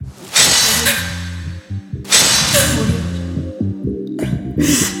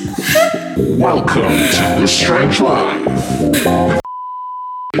Welcome to The Strange Life.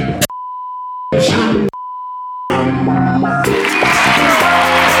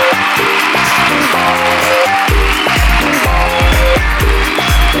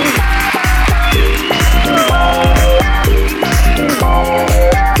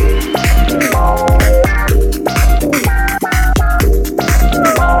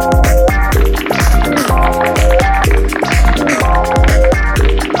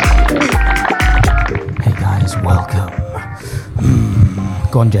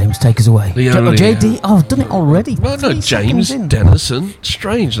 Go on, James, take us away. JD, I've done it already. Well, no, James Dennison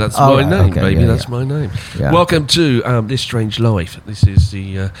Strange. That's my name, okay, baby. yeah, that's my name. Yeah. Welcome to This Strange Life. This is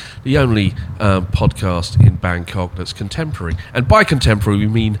the only podcast in Bangkok that's contemporary. And by contemporary, we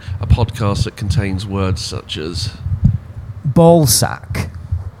mean a podcast that contains words such as ballsack,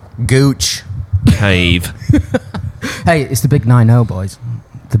 gooch, cave. Hey, it's the big 9-0, boys.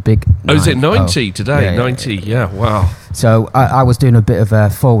 The big. Oh, is it 90 today? Yeah, 90, yeah, wow. So I was doing a bit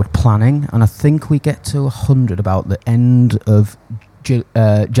of forward planning, and I think we get to 100 about the end of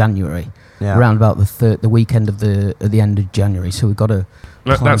January, around about the weekend of the end of January. So we've got to.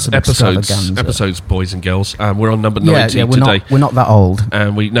 That's episodes, boys and girls. We're on number 90 yeah, today. We're not that old,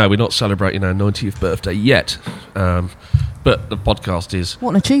 and we're not celebrating our 90th birthday yet. But the podcast is... What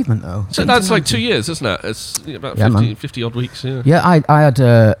an achievement, though. So that's like 2 years, isn't it? It's about 50 odd weeks, yeah. Yeah, I had,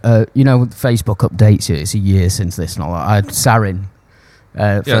 Facebook updates, it's a year since this and all that. I had Sarin.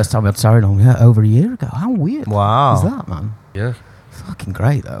 First time I had Sarin on, over a year ago. How weird is that, man? Yeah. Fucking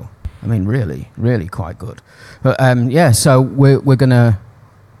great, though. I mean, really, really quite good. But, so we're gonna,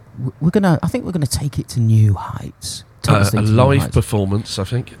 I think we're gonna take it to new heights. A live performance, I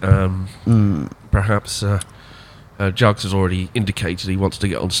think. Perhaps... Jugs has already indicated he wants to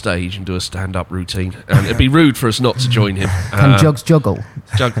get on stage and do a stand-up routine, and it'd be rude for us not to join him. Can Jugs juggle?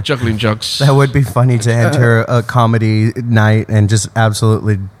 Juggling Jugs. That would be funny to enter a comedy night and just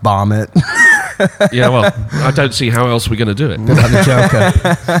absolutely bomb it. Yeah, well, I don't see how else we're going to do it. Like the Joker.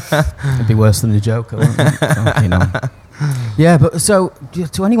 It'd be worse than the Joker, wouldn't it? So, Yeah, but so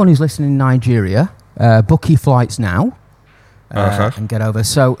to anyone who's listening in Nigeria, book your flights now and get over.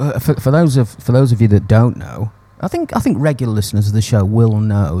 So for those of you that don't know. I think regular listeners of the show will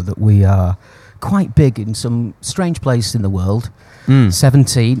know that we are quite big in some strange place in the world.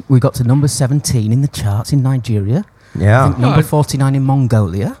 17. We got to number 17 in the charts in Nigeria. Yeah. I think number 49 in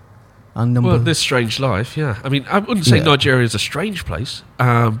Mongolia. And This Strange Life, yeah. I mean, I wouldn't say Nigeria is a strange place,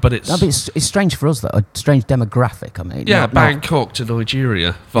 but it's... No, but it's strange for us, though. A strange demographic, I mean. Yeah, Bangkok to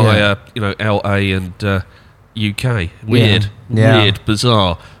Nigeria via, LA and UK. Weird,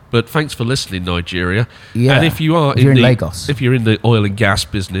 bizarre. But thanks for listening, Nigeria. Yeah. And if you're in Lagos, if you're in the oil and gas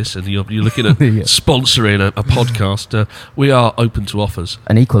business, and you're looking at sponsoring a podcast, we are open to offers.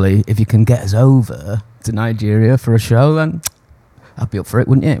 And equally, if you can get us over to Nigeria for a show, then I'd be up for it,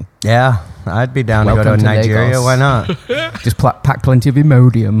 wouldn't you? Yeah, I'd be down to go to Nigeria. Lagos. Why not? Just pack plenty of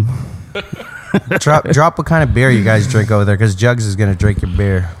Imodium. drop what kind of beer you guys drink over there, because Jugs is going to drink your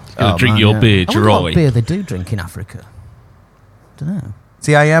beer. Drink your beer dry. I wonder what beer they do drink in Africa. I don't know.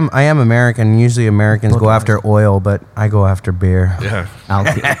 See, I am American. Usually Americans go after oil, but I go after beer. Yeah.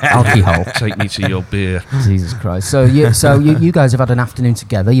 Alcohol. Take me to your beer. Jesus Christ. So you guys have had an afternoon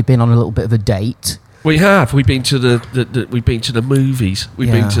together. You've been on a little bit of a date. We have. We've been to the movies.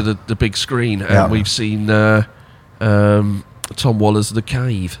 We've been to the big screen, and we've seen Tom Waller's The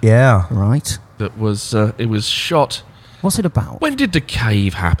Cave. Yeah. Right. That was it was shot. What's it about? When did The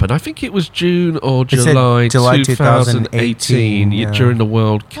Cave happen? I think it was June or July 2018 during the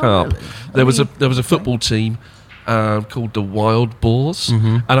World Cup. Really? There was a football team called the Wild Boars,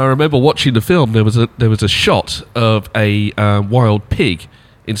 and I remember watching the film. There was a shot of a wild pig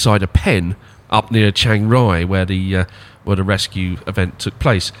inside a pen up near Chiang Rai, where the rescue event took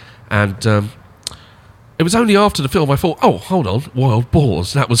place, and. It was only after the film I thought, oh, hold on, Wild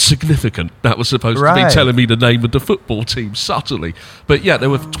Boars, that was significant. That was supposed to be telling me the name of the football team subtly. But yeah, there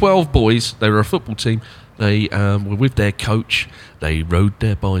were 12 boys, they were a football team, they were with their coach, they rode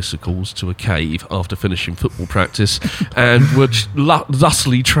their bicycles to a cave after finishing football practice and were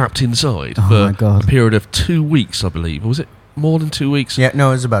thusly trapped inside for a period of 2 weeks, I believe. Was it more than 2 weeks? Yeah, no,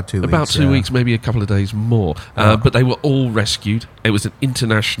 it was about 2 weeks. About 2 weeks, maybe a couple of days more. But they were all rescued. It was an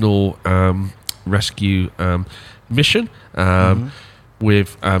international... rescue mission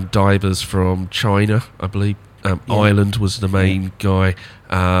with divers from China, I believe. Ireland was the main guy.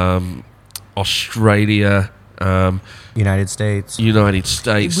 Australia, United States.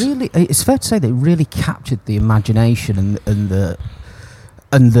 It's fair to say they really captured the imagination and the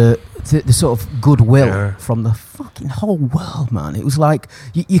the sort of goodwill from the fucking whole world, man. It was like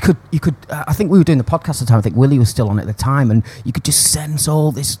you could. I think we were doing the podcast at the time. I think Willie was still on at the time, and you could just sense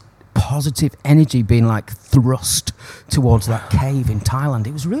all this positive energy being like thrust towards that cave in Thailand.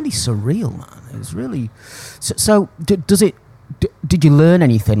 It was really surreal, man. It was really. So does it? Did you learn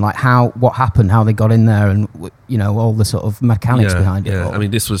anything, like what happened, how they got in there, and all the sort of mechanics behind it? Yeah, I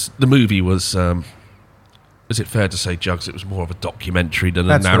mean, the movie was. Is it fair to say, Jugs, it was more of a documentary than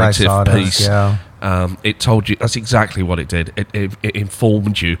a narrative piece? It told you, that's exactly what it did. It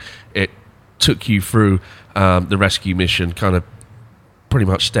informed you. It took you through the rescue mission, kind of pretty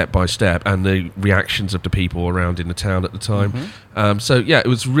much step by step, and the reactions of the people around in the town at the time. Mm-hmm. It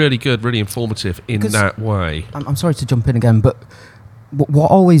was really good, really informative in that way. I'm sorry to jump in again, but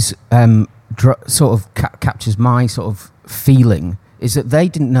what always sort of captures my sort of feeling is that they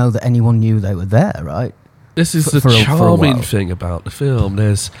didn't know that anyone knew they were there, right? This is the charming thing about the film.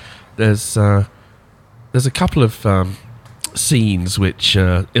 There's a couple of scenes which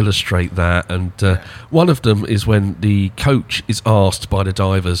illustrate that, and one of them is when the coach is asked by the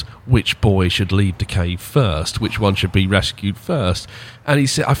divers which boy should leave the cave first, which one should be rescued first, and he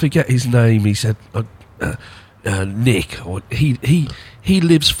said, I forget his name. He said Nick, or he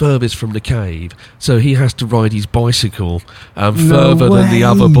lives furthest from the cave, so he has to ride his bicycle further than the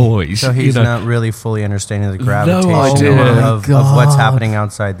other boys. So he's not really fully understanding the gravitation of what's happening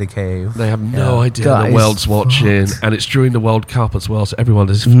outside the cave. They have no idea the world's watching, and it's during the World Cup as well, so everyone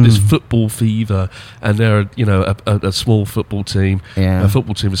there's football fever, and they're a small football team, a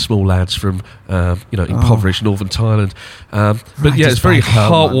football team of small lads from impoverished northern Thailand. But it's very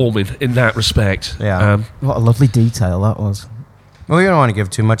heartwarming in that respect. What a lovely detail that was. Well, you don't want to give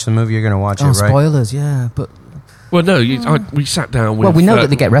too much of the movie. You're going to watch it, right? Spoilers, yeah. But we sat down with... Well, we know that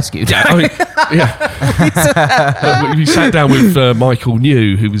they get rescued. We sat down with Michael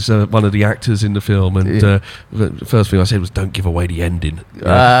New, who was one of the actors in the film, and the first thing I said was, don't give away the ending. We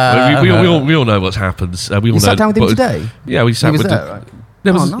all know what happens. You sat down with him today? Yeah, we sat with him. Right?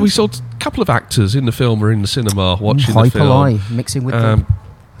 Nice. We saw a couple of actors in the film were in the cinema watching the film. Mixing with them.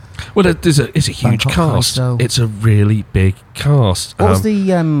 Well, it's a huge cast. It's a really big cast. What was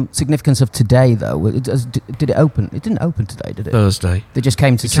the significance of today, though? Did it open? It didn't open today, did it? Thursday. They just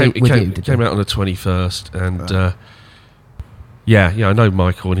came to see it with you. It came out on the 21st, and I know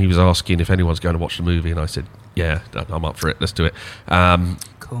Michael, and he was asking if anyone's going to watch the movie, and I said, yeah, I'm up for it. Let's do it.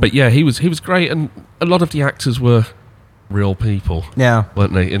 Cool. But yeah, he was great, and a lot of the actors were real people,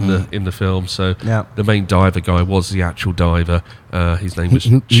 weren't they, in the film? So the main diver guy was the actual diver. His name was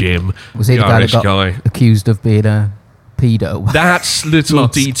Jim. Was he the Irish guy that got accused of being a pedo? That little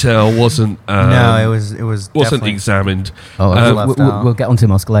detail wasn't. No, it wasn't examined. We'll get onto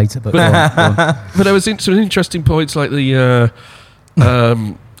Musk later, but but there was some interesting points, like the.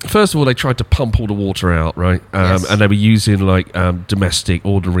 First of all, they tried to pump all the water out, right? And they were using domestic,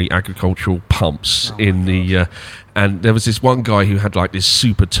 ordinary agricultural pumps in the. And there was this one guy who had this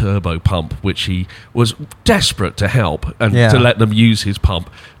super turbo pump, which he was desperate to help and to let them use his pump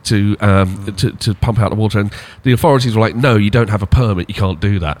to pump out the water. And the authorities were like, "No, you don't have a permit. You can't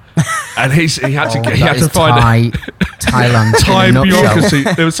do that." And he had to find Thai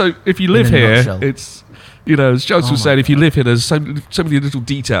bureaucracy. So if you live here, it's. As Joseph was saying, if you live here, there's so many little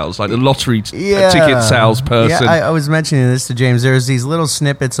details, like the lottery ticket salesperson. Yeah, I was mentioning this to James. There's these little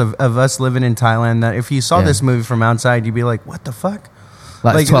snippets of us living in Thailand that if you saw this movie from outside, you'd be like, what the fuck?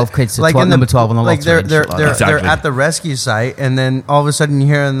 Like 12 kids, number 12 on the lottery. They're at the rescue site, and then all of a sudden you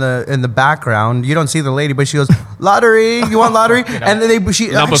hear in the background, you don't see the lady, but she goes, "Lottery, you want lottery?" And then it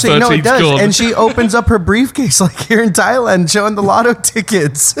does, gone. And she opens up her briefcase like here in Thailand, showing the lotto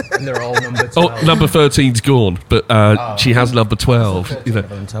tickets. And they're all number 12. Number 13's gone, but she has number 12.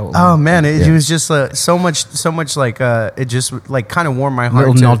 Oh man, it was just so much it just kind of warmed my heart.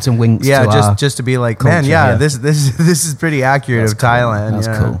 Little nods and winks. Yeah, just to be like, culture, man, this is pretty accurate of Thailand. That's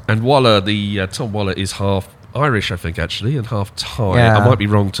cool. And Waller, Tom Waller is half Irish, I think, actually, and half Thai. I might be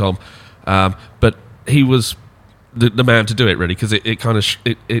wrong, Tom, but he was the man to do it, really, because it kind of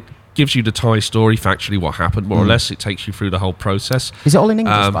it gives you the Thai story, factually what happened, more or less. It takes you through the whole process. Is it all in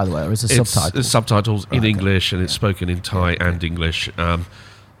English, by the way, or is it subtitles? It's subtitles in English, and it's spoken in Thai and English.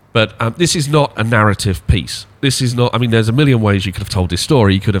 But this is not a narrative piece. This is not. I mean, there's a million ways you could have told this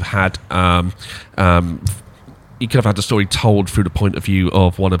story. You could have had. You could have had the story told through the point of view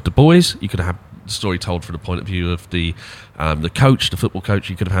of one of the boys. You could have story told from the point of view of the coach, the football coach.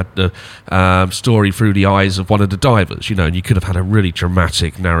 You could have had the story through the eyes of one of the divers, and you could have had a really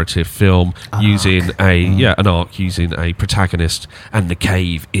dramatic narrative film using an arc, using a protagonist, and the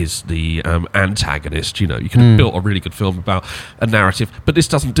cave is the antagonist. You could have built a really good film about a narrative, but this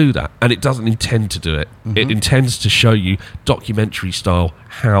doesn't do that, and it doesn't intend to do it. It intends to show you documentary style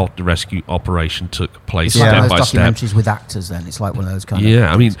how the rescue operation took place, step by step. Documentaries with actors. Then it's like one of those kind of.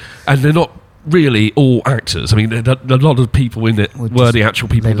 Yeah, I mean, and they're not really all actors. I mean, a lot of people in it were the actual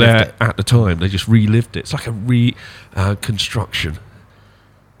people there at the time. They just relived it. It's like a reconstruction.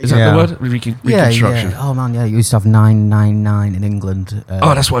 Is that the word? Reconstruction. Yeah. Oh man, yeah. You used to have 999 in England.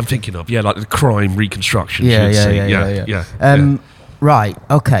 That's what I'm thinking of. Yeah, like the crime reconstruction. Yeah. Right.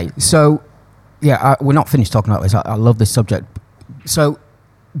 Okay. So, we're not finished talking about this. I love this subject. So,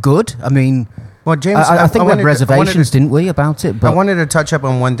 good. I mean. Well, James, I think we had reservations, didn't we, about it? But I wanted to touch up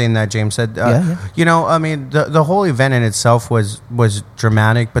on one thing that James said. I mean, the whole event in itself was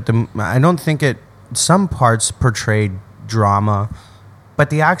dramatic, but I don't think some parts portrayed drama,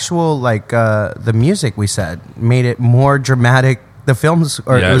 but the actual the music we said made it more dramatic. The films, it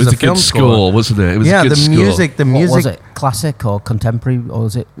was a good score, wasn't it? It was a good the music. The music. What was it? Classic or contemporary, or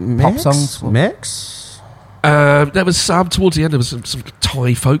was it pop songs? Mix. There was towards the end. There was some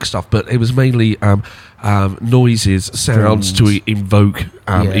Thai folk stuff, but it was mainly noises, sounds to evoke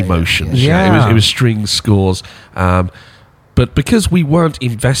emotions. It was string scores. But because we weren't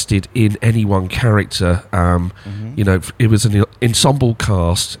invested in any one character, it was an ensemble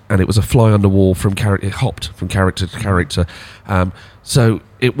cast, and it was a fly on the wall from character. It hopped from character to character, so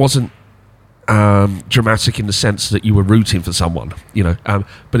it wasn't dramatic in the sense that you were rooting for someone,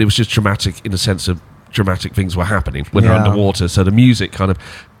 but it was just dramatic in the sense of dramatic things were happening when they're underwater. So the music kind of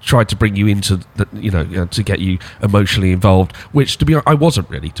tried to bring you into to get you emotionally involved, which I wasn't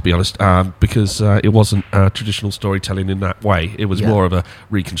really, to be honest, because it wasn't traditional storytelling in that way. It was more of a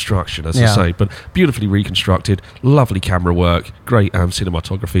reconstruction, as I say, but beautifully reconstructed, lovely camera work, great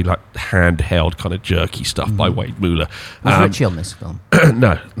cinematography, like handheld kind of jerky stuff by Wade Muller. Was Richie on this film?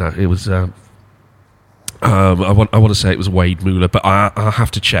 No, it was. I want to say it was Wade Muller, but I'll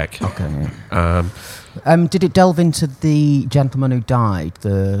have to check. Okay. Did it delve into the gentleman who died,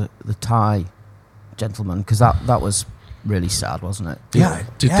 the Thai gentleman? Because that was really sad, wasn't it? Yeah.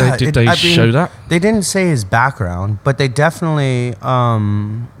 Did they show that? They didn't say his background, but they definitely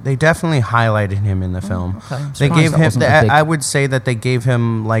highlighted him in the film. Okay. They gave him. I would say that they gave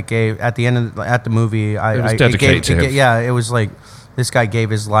him at the end of the movie. It was dedicated to him. Yeah, it was like. This guy gave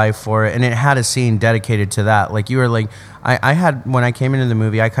his life for it, and it had a scene dedicated to that. Like, you were like, I had, when I came into the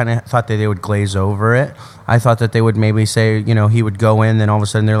movie, I kind of thought that they would glaze over it. I thought that they would maybe say, he would go in, then all of a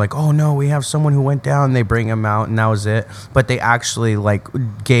sudden they're like, oh no, we have someone who went down, they bring him out, and that was it. But they actually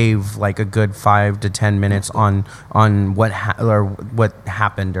gave a good 5 to 10 minutes on what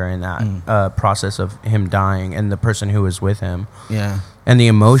happened during that process of him dying and the person who was with him. Yeah. And the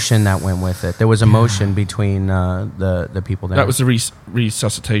emotion that went with it. There was emotion between the people there. That was the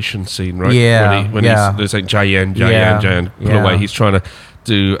resuscitation scene, right? Yeah. When he's saying Jayan, pull away. He's trying to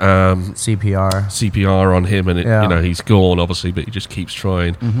do CPR on him, and he's gone, obviously, but he just keeps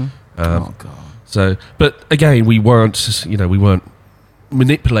trying. Oh God. So, but again, we weren't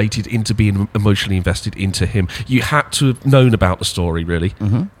manipulated into being emotionally invested into him. You had to have known about the story, really,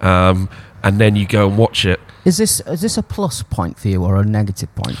 and then you go and watch it. Is this a plus point for you or a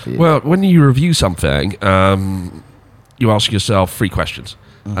negative point for you? Well, when you review something, you ask yourself 3 questions.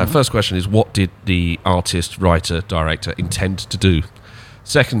 First question is, what did the artist, writer, director intend to do?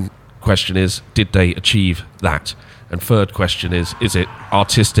 Second question is, did they achieve that? And third question is it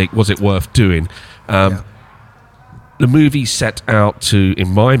artistic? Was it worth doing? The movie set out to, in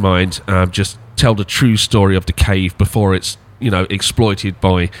my mind, just tell the true story of the cave before it's exploited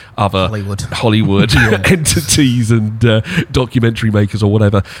by other Hollywood entities and documentary makers or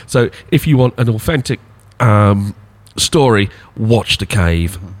whatever. So if you want an authentic story, watch The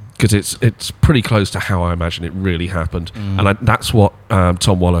Cave, because it's pretty close to how I imagine it really happened, and that's what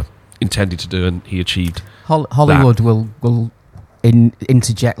Tom Waller intended to do, and he achieved. Hollywood will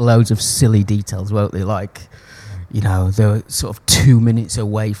interject loads of silly details, won't they? Like, they're sort of 2 minutes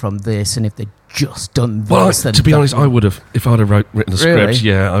away from this, and if they'd just done this, well, to be honest, I would have, if I'd have written a script. Really?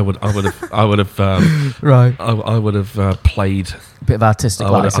 Yeah, I would have. Right. I would have played a bit of artistic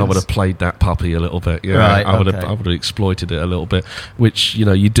license. I would have played that puppy a little bit. Yeah, right, I would have exploited it a little bit, which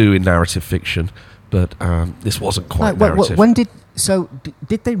you do in narrative fiction, but this wasn't quite narrative. When did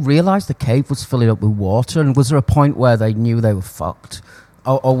they realise the cave was filling up with water, and was there a point where they knew they were fucked?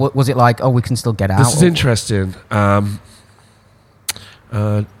 Or was it like, we can still get out? This is interesting.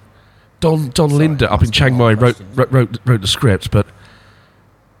 Don Linder up in Chiang Mai wrote the script, but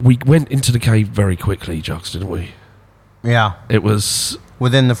we went into the cave very quickly, Jux, didn't we? Yeah. It was...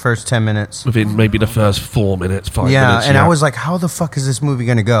 Within the first 10 minutes. Within maybe the first 4 minutes, 5 minutes. Yeah, and I was like, how the fuck is this movie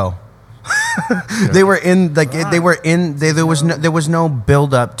going to go? They were in there was no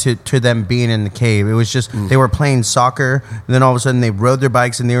build up to them being in the cave. It was just they were playing soccer, and then all of a sudden they rode their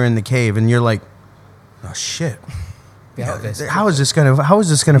bikes and they were in the cave, and you're like, oh shit. How is this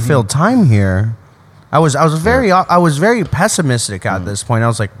gonna fill time here? I was very pessimistic at this point. I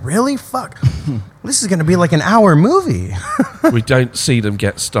was like, really? Fuck. This is going to be like an hour movie. We don't see them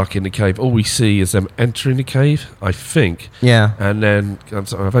get stuck in the cave. All we see is them entering the cave, I think. Yeah. And then,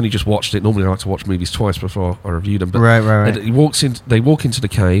 I've only just watched it. Normally I like to watch movies twice before I review them. But right. And they walk into the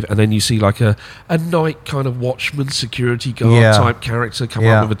cave, and then you see like a night kind of watchman, security guard type character come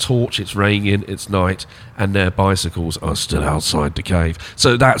up with a torch. It's raining, it's night, and their bicycles are still outside the cave.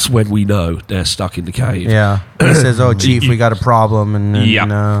 So that's when we know they're stuck in the cave. Yeah. He says, oh, Chief, we got a problem. And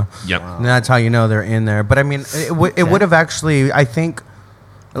then, and that's how you know they're in there. But I mean, it would have actually, I think,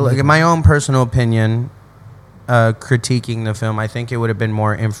 like in my own personal opinion, critiquing the film, I think it would have been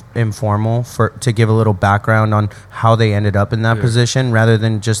more informal to give a little background on how they ended up in that position, rather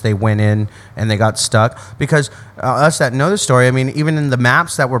than just they went in and they got stuck. Because us that know the story, I mean, even in the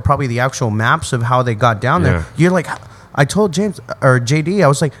maps that were probably the actual maps of how they got down there, you're like, I told James or JD, I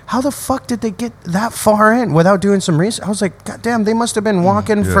was like, how the fuck did they get that far in without doing some research? I was like, God damn, they must have been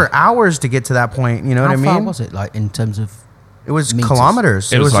walking for hours to get to that point. You know what I mean? How far was it, like, in terms of... It was meters?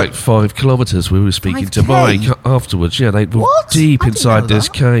 Kilometers. It was like 5 kilometers. We were speaking 5K? To Mike afterwards. Yeah, they were deep inside this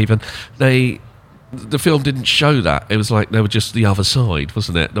cave, and the film didn't show that. It was like they were just the other side,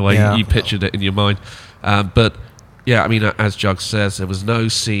 wasn't it? The way you pictured it in your mind. But yeah, I mean, as Jug says, there was no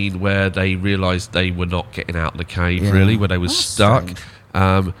scene where they realised they were not getting out of the cave, really, where they were stuck.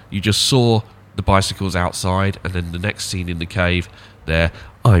 You just saw the bicycles outside, and then the next scene in the cave,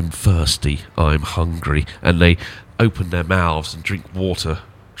 I'm thirsty, I'm hungry, and they open their mouths and drink water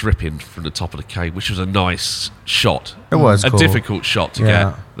dripping from the top of the cave, which was a nice shot. It was cool. Difficult shot to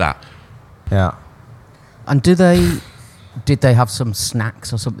get that. Yeah. And did they have some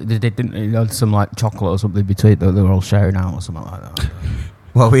snacks or something? They didn't some like chocolate or something between that they were all sharing out or something like that?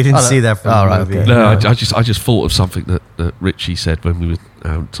 Well, we didn't see that from the movie. Okay. No, I just thought of something that Richie said when we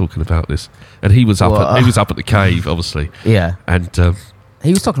were talking about this, and he was up at the cave, obviously. Yeah, and he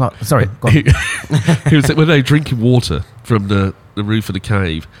was talking about. Sorry, go on. He was when they were drinking water from the roof of the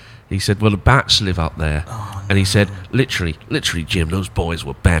cave. He said, well, the bats live up there. Oh, and he said, literally, Jim, those boys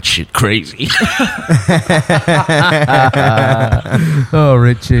were batshit crazy. Oh,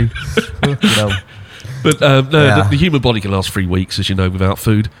 Richie. But the human body can last 3 weeks, as you know, without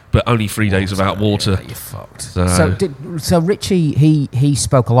food, but only 3 days without water. Yeah, you're fucked. So Richie, he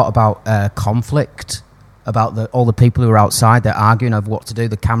spoke a lot about conflict, about all the people who were outside, they're arguing over what to do.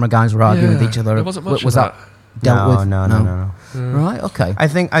 The camera guys were arguing with each other. There wasn't much was of that. Dealt with? No. Right, okay. I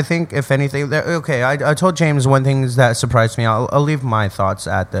think if anything, I told James one thing that surprised me. I'll leave my thoughts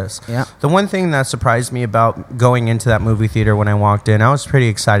at this. Yeah. The one thing that surprised me about going into that movie theater when I walked in, I was pretty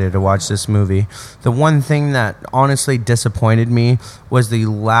excited to watch this movie. The one thing that honestly disappointed me was the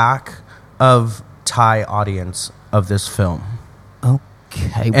lack of Thai audience of this film.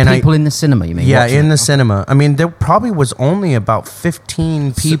 Okay, and people in the cinema, you mean? Yeah, in the cinema. I mean, there probably was only about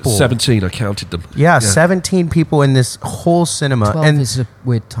 15 people. 17, I counted them. Yeah, 17 people in this whole cinema. 12 is a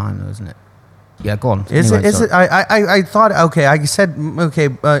weird time, though, isn't it? Yeah, go on. Is it? I thought, I said,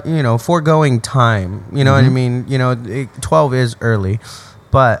 foregoing time. You know what I mean? 12 is early.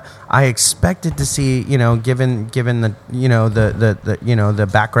 But I expected to see, given the the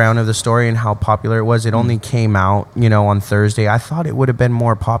background of the story and how popular it was, it only came out, on Thursday. I thought it would have been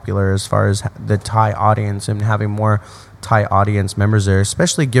more popular as far as the Thai audience and having more Thai audience members there,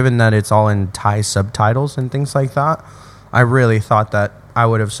 especially given that it's all in Thai subtitles and things like that. I really thought that I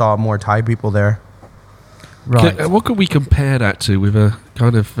would have saw more Thai people there. Right. What could we compare that to with a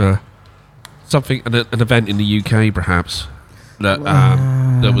kind of something, an event in the UK, perhaps?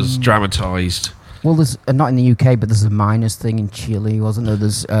 That was dramatised. Well, there's not in the UK, but there's a miners thing in Chile, wasn't there?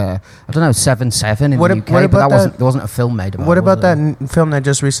 There's 7-7 in the UK, but there wasn't a film made about it. What about that film that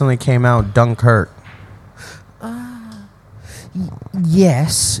just recently came out, Dunkirk?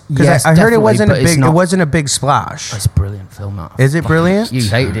 Yes, because I heard it wasn't a big splash. It's a brilliant film. Is it brilliant? You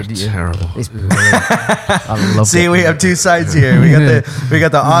hated it, didn't you? Terrible. It's brilliant. I love it. See, we have two sides here. We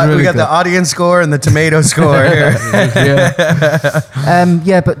got the audience score and the tomato score here.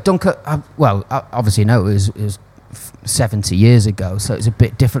 But Dunkirk. Obviously, no, it was 70 years ago, so it's a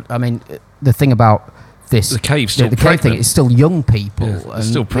bit different. I mean, the thing about this. The cave's still the pregnant. cave thing is still young people. Yeah, it's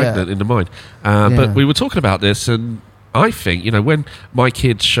still pregnant in the mind. But we were talking about this, and I think, when my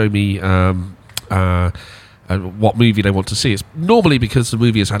kids show me what movie they want to see, it's normally because the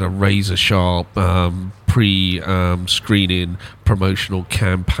movie has had a razor-sharp pre-screening promotional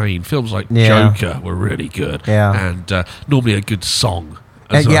campaign. Films like Joker were really good. Yeah. And normally a good song.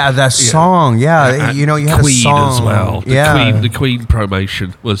 That song. Yeah, you had Queen a song as well. The Queen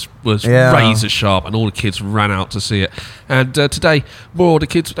promotion was razor sharp, and all the kids ran out to see it. And today, more of the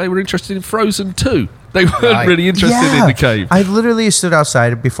kids were interested in Frozen 2. They weren't really interested in the cave. I literally stood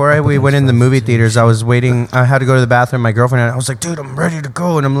outside before we went in the movie theaters. I was waiting. I had to go to the bathroom. My girlfriend and I was like, "Dude, I'm ready to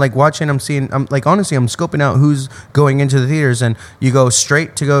go." And I'm like watching. I'm like, honestly, I'm scoping out who's going into the theaters. And you go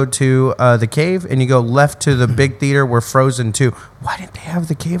straight to go to the cave, and you go left to the big theater where Frozen 2. Why didn't they have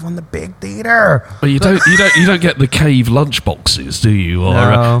the cave on the big theater? Well, you don't get the cave lunch boxes, do you?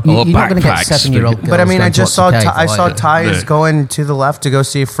 Or you're not going to get 7-year-old. But I mean, I saw Ty's going to the left to go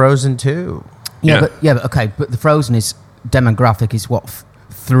see Frozen 2. But okay. But the Frozen demographic is what,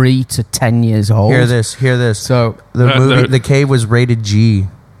 3 to 10 years old. Hear this. So the cave was rated G.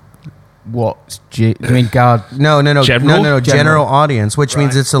 What? G? I mean, God. No. General audience, which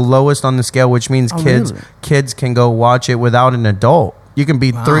means it's the lowest on the scale. Which means kids can go watch it without an adult. You can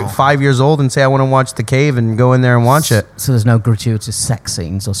be 5 years old and say, "I want to watch The Cave," and go in there and watch it. So there's no gratuitous sex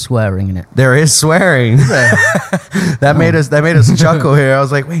scenes or swearing in it. There is swearing. That made us chuckle here. I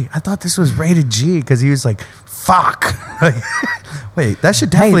was like, "Wait, I thought this was rated G," because he was like, "Fuck." Wait, that should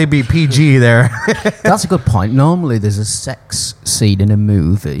definitely be PG there. That's a good point. Normally, there's a sex scene in a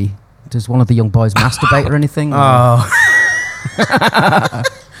movie. Does one of the young boys masturbate or anything?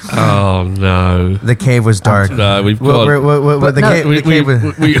 Oh no! The cave was dark. No, we've got.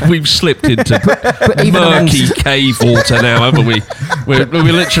 We've slipped into murky cave water now, haven't we? We're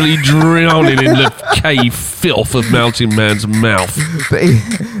literally drowning in the cave filth of Mountain Man's mouth. But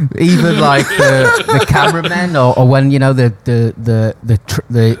even like the cameramen, or when the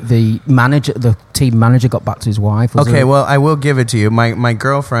manager, the team manager, got back to his wife. Well, I will give it to you. My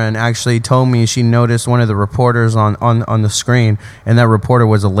girlfriend actually told me she noticed one of the reporters on the screen, and that reporter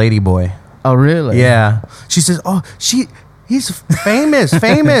was a lady boy. Oh, really? Yeah. She says, "Oh, he's famous."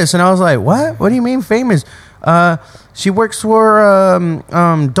 And I was like, "What? What do you mean famous?" She works for or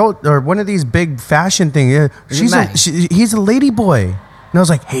one of these big fashion things. He's a lady boy. And I was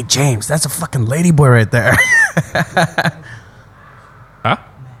like, "Hey, James, that's a fucking lady boy right there." Huh?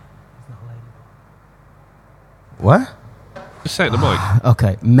 What? Just say it in the mic.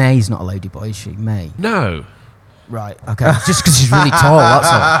 Okay, May's not a lady boy, is she? May? No. Right, okay. Just because she's really tall, that's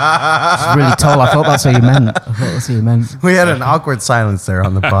all. She's really tall. I thought that's what you meant. We had an awkward silence there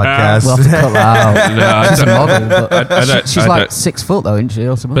on the podcast. We'll have to cut that out. No, she's a model, but she's like 6 foot, though, isn't she?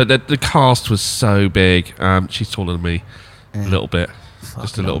 Or something? But the cast was so big. She's taller than me. A little bit.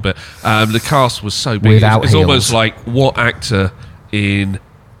 Just a little bit. The cast was so big. It's almost like, what actor in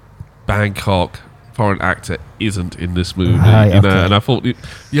Bangkok, foreign actor, isn't in this movie? And I thought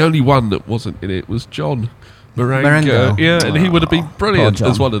the only one that wasn't in it was John Marengo. Yeah, and he would have been brilliant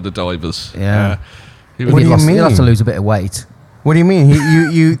as one of the divers. Yeah. What do you mean? He'll have to lose a bit of weight. What do you mean?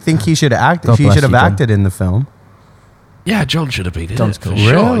 You think he should have acted? He should have acted in the film. Yeah, John should have been in John's it. Cool.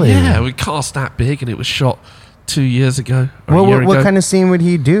 Really? Yeah, we cast that big, and it was shot 2 years ago. What kind of scene would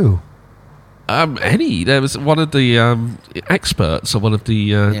he do? There was one of the experts or one of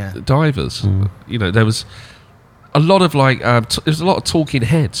the divers. There was a lot of there's a lot of talking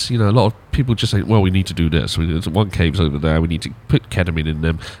heads. A lot of people just saying, "Well, we need to do this. One cave's over there. We need to put ketamine in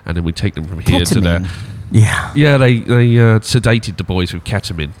them, and then we take them from here to there." Yeah, yeah. They sedated the boys with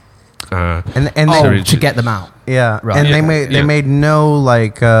ketamine, to get them out. Yeah, right. And they made no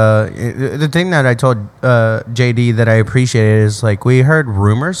the thing that I told JD that I appreciated is we heard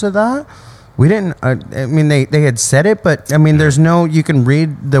rumors of that. We didn't. I mean, they had said it, but I mean, there's no. You can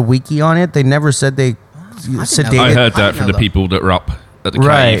read the wiki on it. They never said they sedated. I heard that from the people that were up at the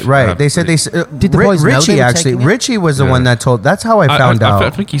cave. Right. They said did the boys Richie know actually. Richie was the one that told. That's how I found out. I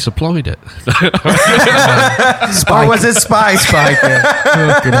think he supplied it. Spike. Or was it Spike? Spike.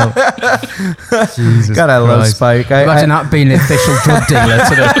 Yeah. Jesus God, I love Spike. Imagine that being an official drug dealer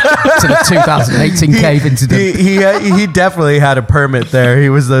to the 2018 cave incident. He definitely had a permit there. He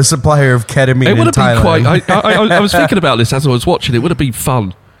was the supplier of ketamine. It would have been quite. I was thinking about this as I was watching. It would have been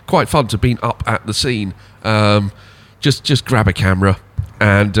fun. Quite fun to be up at the scene. Just grab a camera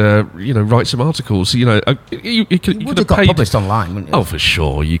and write some articles. You could have got published online, wouldn't you? Oh, for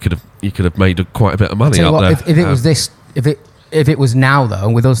sure. You could have made quite a bit of money up there. If it was this, if if it was now, though,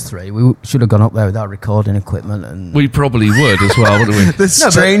 with us three, we should have gone up there with our recording equipment. And we probably would as well, wouldn't we? The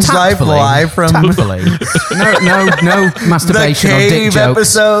Strange Life live from... Tactfully. no masturbation or dick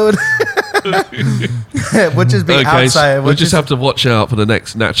jokes. Episode. We'll just be outside. We'll just have to watch out for the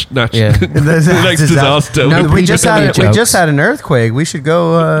next next disaster. We just had an earthquake. We should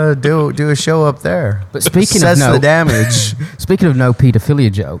go do a show up there. But speaking of the damage. Speaking of no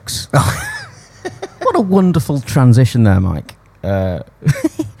paedophilia jokes, what a wonderful transition there, Mike.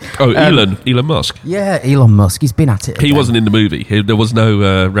 Elon Musk. Yeah, Elon Musk. He's been at it. He wasn't in the movie. There was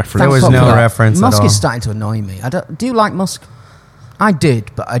no reference. There was no reference. Musk is starting to annoy me. Do you like Musk? I did,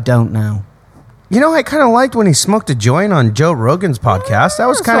 but I don't now. You know, I kind of liked when he smoked a joint on Joe Rogan's podcast. That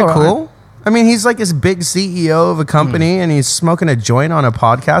was kind of cool. I mean, he's like this big CEO of a company, and he's smoking a joint on a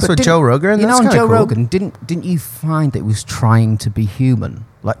podcast with Joe Rogan. You know, on Joe Rogan, didn't you find that he was trying to be human,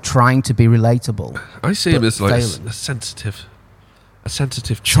 like trying to be relatable? I see him as like a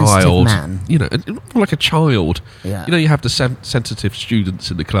sensitive child, man. You know, like a child. Yeah. You know, you have the sensitive students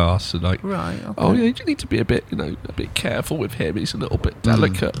in the class, and like, right, okay. Oh yeah, you need to be a bit careful with him. He's a little bit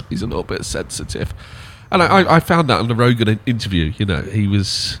delicate. He's a little bit sensitive. And I found that on the Rogan interview. You know, he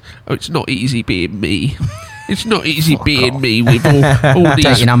was. Oh, it's not easy being me. It's not easy being me with all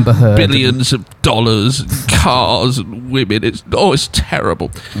these billions of dollars, and cars, and women. It's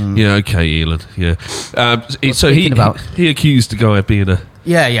terrible. Yeah, okay, Elon. Yeah. So he accused the guy of being a.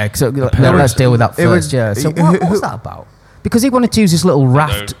 Yeah. So let's deal with that first. So what was that about? Because he wanted to use his little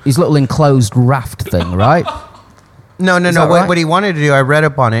raft, his little enclosed raft thing, right? No. What he wanted to do, I read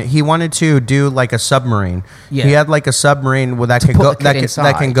up on it. He wanted to do like a submarine. Yeah. He had like a submarine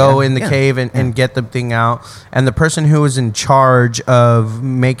that can go in the cave and get the thing out. And the person who was in charge of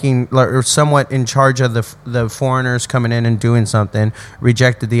making, or somewhat in charge of the foreigners coming in and doing something,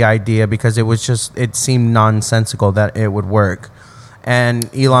 rejected the idea because it seemed nonsensical that it would work. And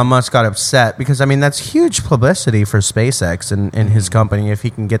Elon Musk got upset because, I mean, that's huge publicity for SpaceX and his company if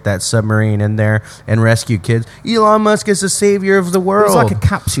he can get that submarine in there and rescue kids. Elon Musk is the savior of the world. It was like a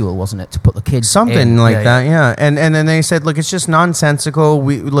capsule, wasn't it, to put the kids something in. Like that, yeah. And then they said, look, it's just nonsensical.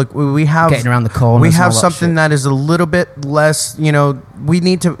 We have getting around the corners. We have something that is a little bit less. You know, we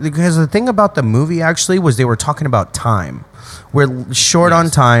need to, because the thing about the movie actually was they were talking about time. We're short on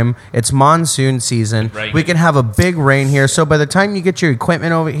time. It's monsoon season. We can have a big rain here. So by the time you get your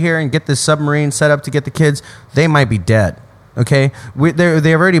equipment over here and get this submarine set up to get the kids, they might be dead. Okay?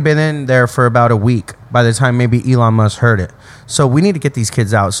 They've already been in there for about a week by the time maybe Elon Musk heard it. So we need to get these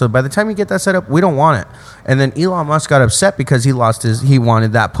kids out. So by the time you get that set up, we don't want it. And then Elon Musk got upset because he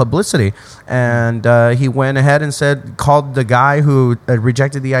wanted that publicity. And he went ahead and called the guy who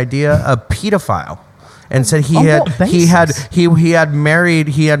rejected the idea a pedophile. And said he had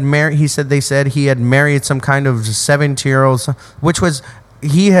married some kind of 17-year-old, which was,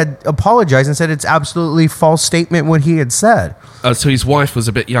 he had apologized and said it's absolutely false statement what he had said. So his wife was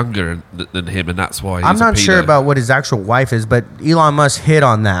a bit younger than him, and that's why I'm not sure about what his actual wife is, but Elon Musk hit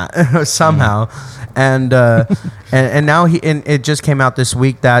on that somehow. And now it just came out this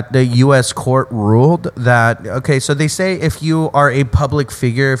week that the U.S. court ruled that, okay, so they say if you are a public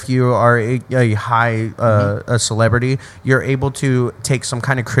figure, if you are a high a celebrity, you're able to take some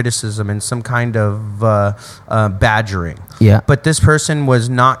kind of criticism and some kind of badgering. Yeah. But this person was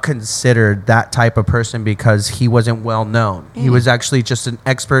not considered that type of person because he wasn't well known. He was actually just an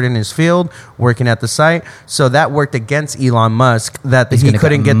expert in his field, working at the site. So that worked against Elon Musk that he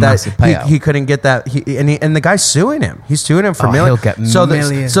couldn't get that. He couldn't get that. And the guy's suing him. He's suing him for millions. He'll get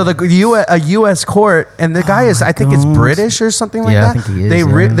millions. So a U.S. court, and the guy is, I think it's British or something like that. I think he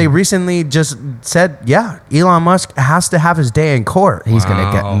is. They recently just said, Elon Musk has to have his day in court. He's going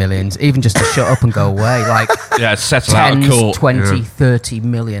to get millions, even just to shut up and go away. Like settle out of court. 20, 30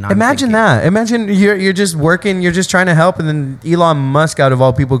 million. Imagine that. Imagine you're just working, you're just trying to help, and then Elon Musk, out of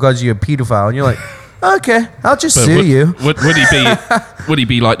all people, calls you a pedophile, and you're like, okay, I'll just sue you. Would he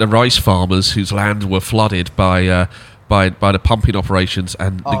be like the rice farmers whose land were flooded by the pumping operations,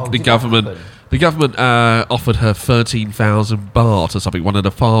 and the government offered her 13,000 baht or something, one of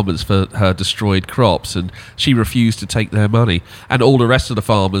the farmers, for her destroyed crops, and she refused to take their money, and all the rest of the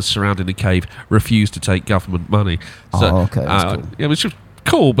farmers surrounding the cave refused to take government money. So, okay, that's cool. Yeah, which was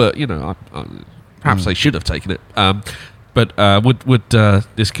cool, but perhaps they should have taken it. But would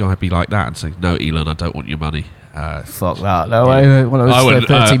this guy be like that and say, "No, Elon, I don't want your money"? Fuck that! No, I want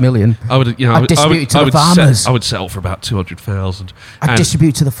 30 million. I'd distribute it to the farmers. I would settle for about 200,000. I'd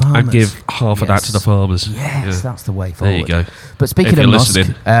distribute to the farmers. I'd give half of that to the farmers. Yes, that's the way forward. There you go. But speaking of Musk,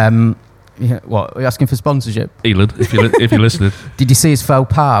 Yeah, what? Are you asking for sponsorship? Elon, if you're listening. Did you see his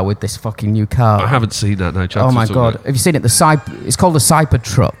faux pas with this fucking new car? I haven't seen that, no. Oh my God. Have you seen it? It's called the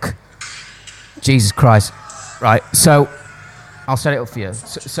Cybertruck. Jesus Christ. Right, so I'll set it up for you.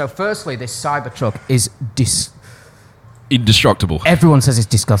 So firstly, this Cybertruck is indestructible. Everyone says it's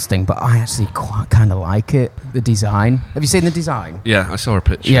disgusting, but I actually quite kind of like it, the design. Have you seen the design? Yeah, I saw a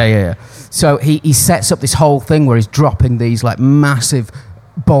picture. Yeah. So he sets up this whole thing where he's dropping these like massive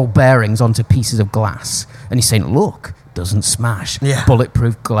ball bearings onto pieces of glass, and he's saying, "Look, doesn't smash,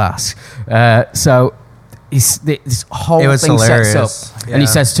 bulletproof glass." So this whole thing hilarious. sets up, and he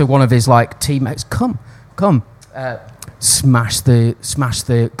says to one of his like teammates, "Come, smash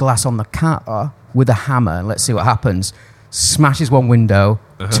the glass on the car with a hammer, and let's see what happens." Smashes one window,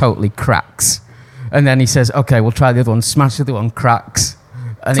 totally cracks, and then he says, "Okay, we'll try the other one." Smash the other one, cracks.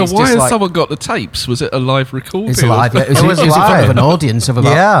 And so why has someone got the tapes? Was it a live recording? It's live. Yeah. It was in front of an audience of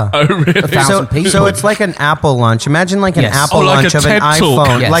about 1,000 people. So it's like an Apple launch. Imagine like an Apple launch of an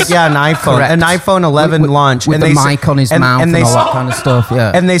iPhone. Yes. Like an iPhone. Correct. An iPhone 11 launch. With the mic on his mouth and all that kind of stuff.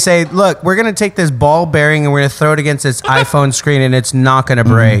 Yeah. And they say, look, we're going to take this ball bearing and we're going to throw it against this iPhone screen and it's not going to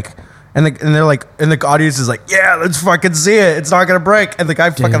break. And they're like, and the audience is like, yeah, let's fucking see it. It's not going to break. And the guy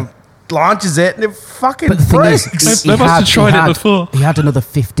fucking launches it and it fucking breaks. They must have tried it before. He had another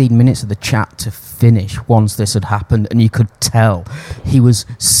 15 minutes of the chat to finish once this had happened, and you could tell he was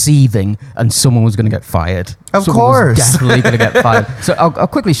seething and someone was going to get fired. Of someone course. was definitely going to get fired. So I'll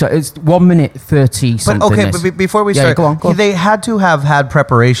quickly show. It's 1 minute 30 something. But okay, but before we start, go on. They had to have had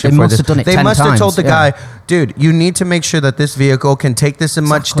preparation they for must this. Have done it they 10 must times. have told the guy, dude, you need to make sure that this vehicle can take this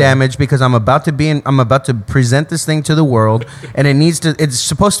much damage because I'm about to present this thing to the world, and it's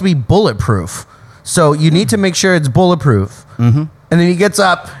supposed to be bulletproof. So you need to make sure it's bulletproof. Mm-hmm. And then he gets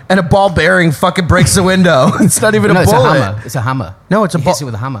up, and a ball bearing fucking breaks the window. It's not even a bullet. It's a hammer. It's a hammer. No, it's a hits it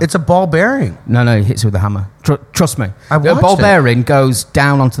with a hammer. It's a ball bearing. No, he hits it with a hammer. Trust me. The ball bearing goes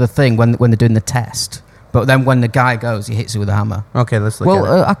down onto the thing when they're doing the test. But then when the guy goes, he hits it with a hammer. Okay, let's look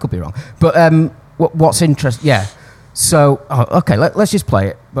at it. I could be wrong. But what's interesting... Yeah. So, okay, let's just play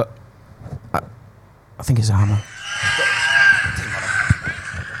it. But I think it's a hammer.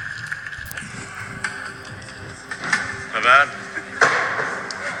 Not bad.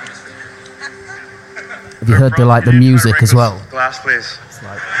 Have you heard the music as well? Glass, please. It's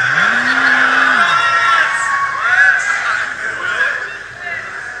like...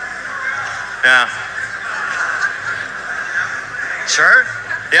 Yeah. Sure?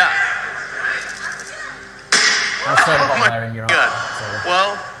 Yeah. Oh my God. Good.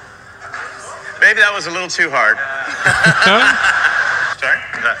 Well, maybe that was a little too hard. Sorry?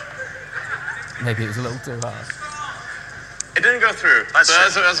 Maybe it was a little too hard. It didn't go through.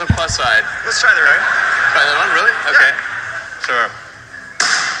 So that's a plus side. Let's try that, right? Try that one, really? Okay. Sure.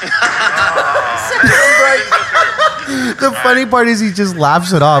 The funny part is he just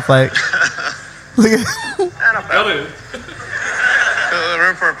laughs it off. Like, look at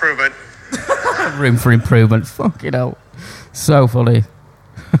room for improvement. Room for improvement. Fucking hell. So funny.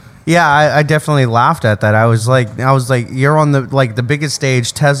 Yeah, I definitely laughed at that. I was like, you're on the biggest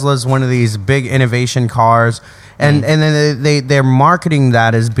stage. Tesla's one of these big innovation cars, and then they're marketing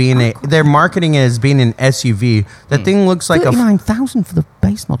that as being an SUV. The thing looks like $39,000 for the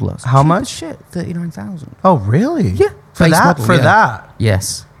base model. How much? Shit, $39,000. Oh, really? Yeah, for that.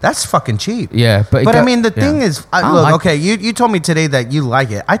 Yes. That's fucking cheap. Yeah, but I mean, the thing is, you told me today that you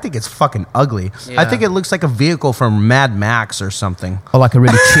like it. I think it's fucking ugly. Yeah. I think it looks like a vehicle from Mad Max or something. Or like a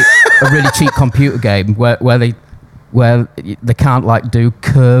really cheap computer game where they can't like do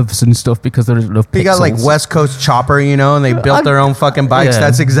curves and stuff because there isn't enough pixels. You got like West Coast Chopper, and they built their own fucking bikes. Yeah.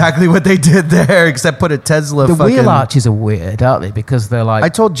 That's exactly what they did there, except put a Tesla. The wheel arches are weird, aren't they? Because they're like... I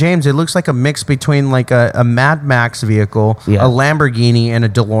told James it looks like a mix between like a Mad Max vehicle, a Lamborghini, and a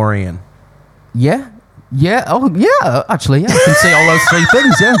DeLorean. Yeah. Yeah. Oh, yeah. Actually, yeah. I can see all those three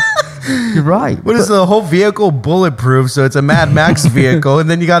things, yeah. You're right. What is the whole vehicle bulletproof? So it's a Mad Max vehicle, and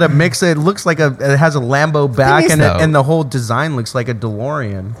then you got to mix it. It looks like it has a Lambo back, and the whole design looks like a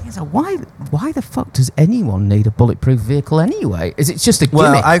DeLorean. So why the fuck does anyone need a bulletproof vehicle anyway? Is it just a gimmick?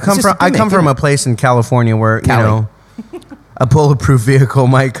 Well, I come from a place in California where a bulletproof vehicle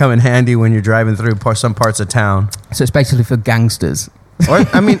might come in handy when you're driving through some parts of town. So it's basically for gangsters. Or,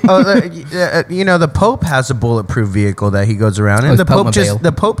 I mean, the Pope has a bulletproof vehicle that he goes around in. The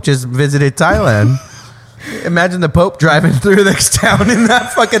Pope just visited Thailand. Imagine the Pope driving through the next town in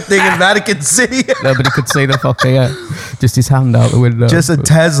that fucking thing in Vatican City. Nobody could see the fucker, yeah. Just his hand out the window. Just a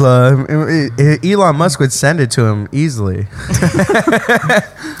Tesla. Elon Musk would send it to him easily.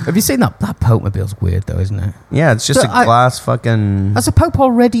 Have you seen that? That Pope mobile's weird, though, isn't it? Yeah, it's just glass fucking... Has the Pope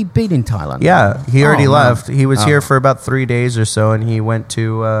already been in Thailand? Yeah, he already left. He was here for about 3 days or so, and he went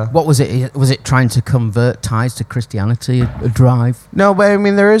to... What was it? Was it trying to convert Thais to Christianity, a drive? No, but I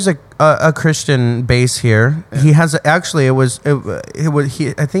mean, there is a Christian base here. Yeah. He has... Actually,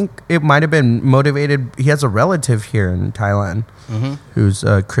 I think it might have been motivated... He has a relative here in Thailand who's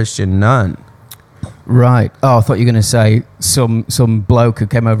a Christian nun. Right. Oh, I thought you were going to say some bloke who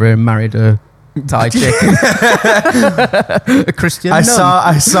came over and married a Thai chick, a Christian. I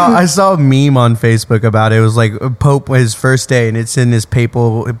saw a meme on Facebook about it. It was like Pope his first day, and it's in his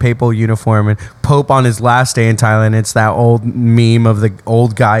papal uniform, and Pope on his last day in Thailand. It's that old meme of the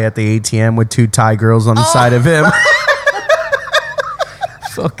old guy at the ATM with 2 Thai girls on the side of him.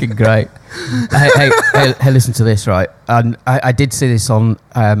 Fucking great. Hey, listen to this, right? And I did see this on.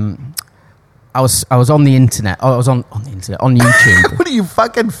 I was on the internet. I was on the internet, on YouTube. What are you,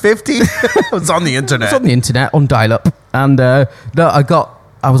 fucking 50? I was on the internet. I was on the internet, on dial-up. And I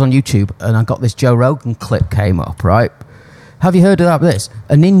was on YouTube, and I got this Joe Rogan clip came up, right? Have you heard of this?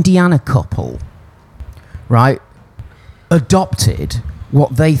 An Indiana couple, right, adopted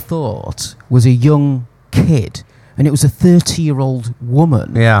what they thought was a young kid. And it was a 30-year-old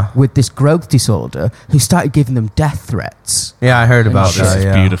woman with this growth disorder who started giving them death threats. Yeah, I heard about that. This is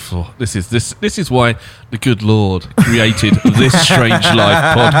beautiful. This is why the good Lord created this Strange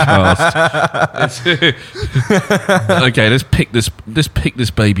Life podcast. Okay, let's pick this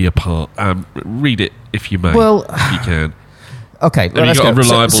baby apart. Read it if you may. Well, if you can. Okay, well, you got a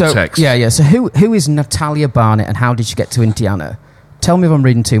reliable text. Yeah. So who is Natalia Barnett, and how did she get to Indiana? Tell me if I'm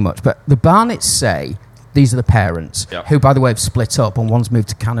reading too much. But the Barnetts say. These are the parents, who, by the way, have split up and one's moved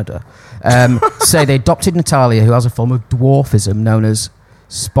to Canada. Say they adopted Natalia, who has a form of dwarfism known as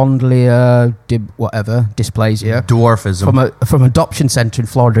spondylolisthesia, dwarfism, from an adoption centre in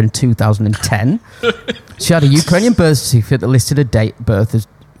Florida in 2010. She had a Ukrainian birth certificate that listed her date of birth as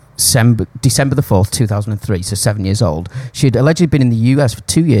December the 4th, 2003, so 7 years old. She had allegedly been in the US for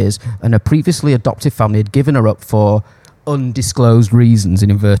 2 years, and her previously adopted family had given her up for undisclosed reasons,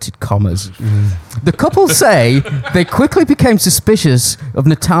 in inverted commas. The couple say they quickly became suspicious of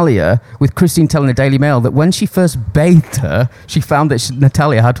Natalia, with Christine telling the Daily Mail that when she first bathed her, she found that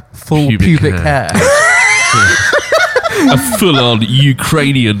Natalia had full pubic hair. A full-on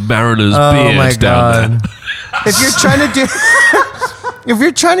Ukrainian mariner's beard down there. If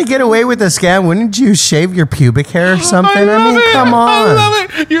you're trying to get away with a scam, wouldn't you shave your pubic hair or something? I mean, come on. I love it.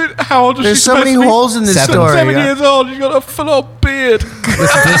 How old is There's so many holes in this story. 7 years old. She's got a full-on beard.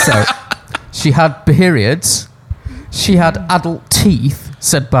 Listen to this out. She had periods. She had adult teeth,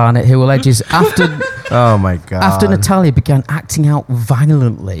 said Barnett, who alleges after... Oh, my God. After Natalia began acting out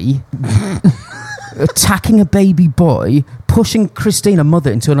violently, attacking a baby boy, pushing Christina,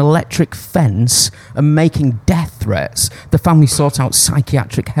 mother, into an electric fence and making death threats, the family sought out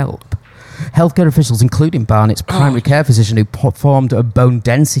psychiatric help. Healthcare officials, including Barnett's primary care physician who performed a bone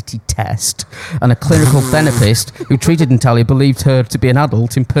density test, and a clinical therapist who treated Natalia, believed her to be an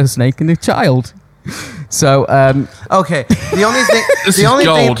adult impersonating a child. So, okay.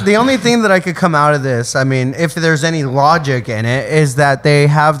 The only thing that I could come out of this, I mean, if there's any logic in it, is that they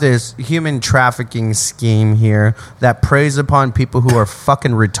have this human trafficking scheme here that preys upon people who are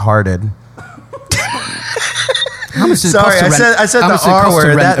fucking retarded. Sorry, I said the R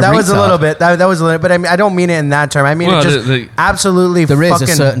word. That was a little bit. That was a little. But I mean, I don't mean it in that term. I mean it just absolutely there fucking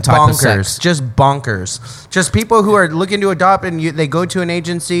is a certain type bonkers. Of sex. Just bonkers. Just people who are looking to adopt, and they go to an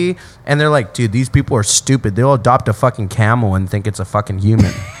agency and they're like, dude, these people are stupid. They'll adopt a fucking camel and think it's a fucking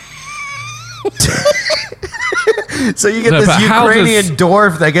human. So you get this Ukrainian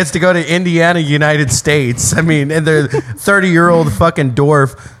dwarf that gets to go to Indiana, United States. I mean, and they're 30-year-old fucking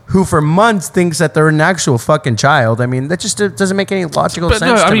dwarf who for months thinks that they're an actual fucking child. I mean, that just doesn't make any logical sense to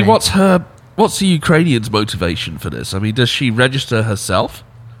me. I mean, what's the Ukrainian's motivation for this? I mean, does she register herself?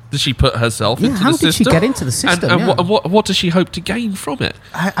 Does she put herself into the system? How did she get into the system? And what does she hope to gain from it?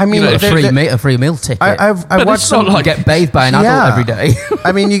 I mean, a free meal ticket. I watched someone get bathed by an adult every day.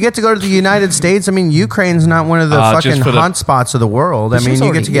 I mean, you get to go to the United States. I mean, Ukraine's not one of the fucking hunt spots of the world. I mean,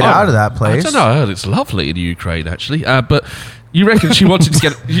 you get to get out of that place. I don't know. I heard it's lovely in Ukraine, actually. But you reckon she wanted to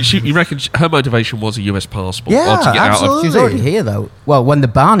get... You reckon her motivation was a US passport? Yeah, to get absolutely. She was already here, though. Well, when the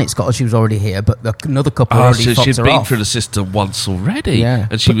Barnetts got her, she was already here, but another couple already fucked her off. So she'd been through the system once already,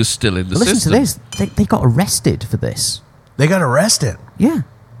 and she was still in the system. Listen to this. They got arrested for this. They got arrested? Yeah.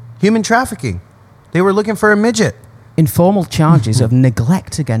 Human trafficking. They were looking for a midget. Informal charges of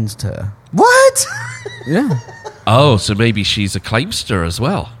neglect against her. What? Yeah. Oh, so maybe she's a claimster as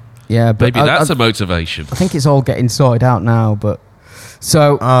well. Yeah, but maybe that's a motivation. I think it's all getting sorted out now, but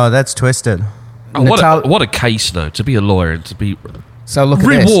So, that's twisted. What a case, though, to be a lawyer and to be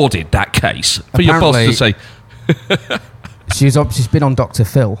rewarded that case for your boss to say. she's been on Dr.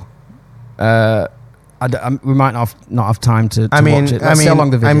 Phil. We might not have time to watch it. Let's see how long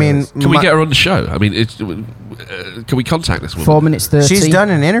the video is. Can we get her on the show? I mean, can we contact this woman? 4 minutes 30. She's done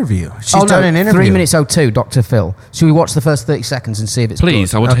an interview. 3 minutes 02, Dr. Phil. Should we watch the first 30 seconds and see if it's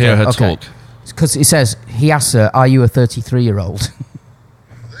Please, good? I want to hear her talk. Because it says, he asks her, are you a 33-year-old?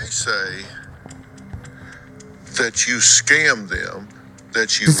 They say that you scammed them,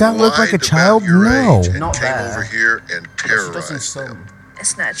 that you Does that look like a child? No. And not came there. over here and terrorized them.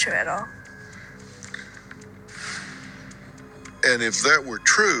 It's not true at all. And if that were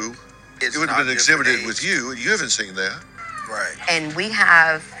true, it would have been exhibited with you. You haven't seen that. Right. And we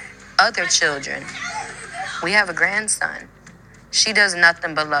have other children. We have a grandson. She does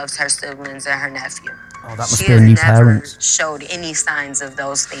nothing but loves her siblings and her nephew. Oh, that must be a new parent. She never showed any signs of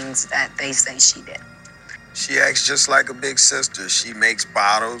those things that they say she did. She acts just like a big sister. She makes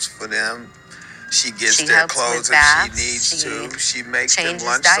bottles for them. She gets their clothes if she needs to. She makes them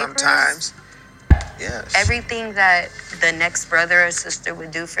lunch sometimes. Yes. Everything that the next brother or sister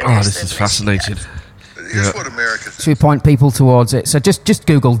would do for their this is fascinating. Here's what America thinks. Should we point people towards it? So just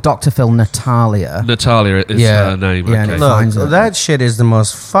Google Dr. Phil Natalia. Natalia is her name. Yeah, okay. Look, that shit is the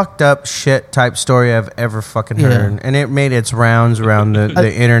most fucked up shit type story I've ever fucking heard. And it made its rounds around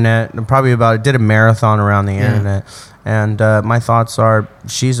the internet. And probably did a marathon around the internet. And my thoughts are,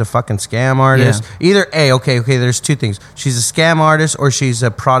 she's a fucking scam artist. Either okay, there's two things. She's a scam artist or she's a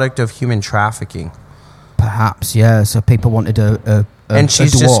product of human trafficking. Perhaps, yeah. So people wanted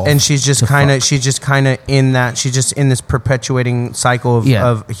she's just kind of in this perpetuating cycle of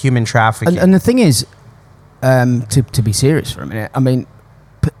human trafficking. And and the thing is, to be serious for a minute, I mean,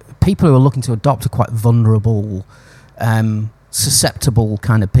 people who are looking to adopt are quite vulnerable, susceptible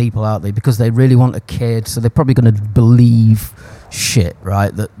kind of people, aren't they? Because they really want a kid, so they're probably going to believe shit,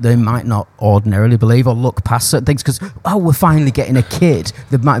 right, that they might not ordinarily believe, or look past certain things because, we're finally getting a kid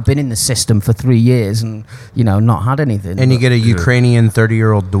that might have been in the system for 3 years and, not had anything. And you get a Ukrainian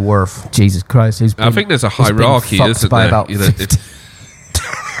 30-year-old dwarf. Jesus Christ. I think there's a hierarchy, isn't by there? About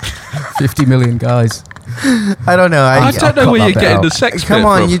 50 million guys. I don't know. I don't know where you're getting the sex Come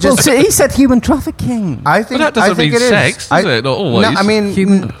on, you just... Well, he said human trafficking. I think that doesn't mean sex, does it? Not always. No, I mean...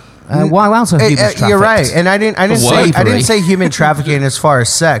 Human... why else are humans trafficked? You're right, and I didn't say human trafficking as far as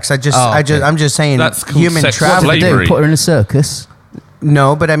sex. I'm just saying human trafficking. Put her in a circus.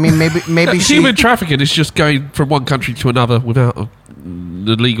 No, but I mean maybe human trafficking is just going from one country to another without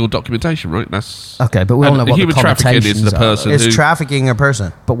the legal documentation, right? That's okay, but we all know what human the trafficking is. The person is trafficking a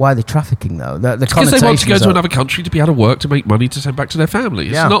person. But why are they trafficking though? Because they want to go to another country to be able to work to make money to send back to their family.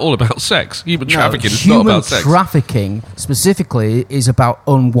 It's not all about sex. Human trafficking is not about sex. Human trafficking specifically is about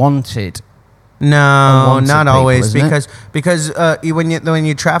unwanted. No, not always, because when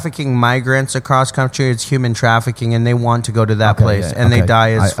you're trafficking migrants across country, it's human trafficking, and they want to go to that place, and they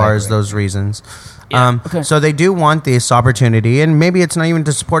die as far as those reasons. So they do want this opportunity, and maybe it's not even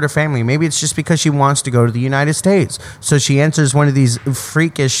to support her family. Maybe it's just because she wants to go to the United States. So she enters one of these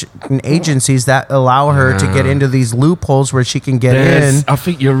freakish agencies that allow her to get into these loopholes where she can get in. I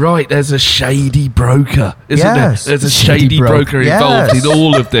think you're right. There's a shady broker, isn't there? There's a shady broker involved in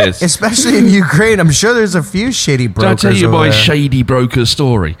all of this. Especially in Ukraine. I'm sure there's a few shady brokers. Did I tell you my shady broker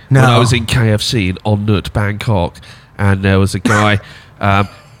story? No. When I was in KFC in Onnut, Bangkok, and there was a guy...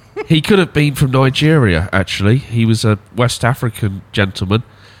 he could have been from Nigeria, actually. He was a West African gentleman,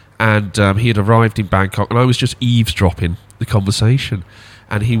 and he had arrived in Bangkok, and I was just eavesdropping the conversation.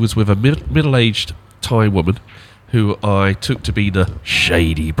 And he was with a middle-aged Thai woman who I took to be the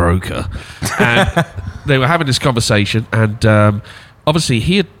shady broker. And they were having this conversation, and obviously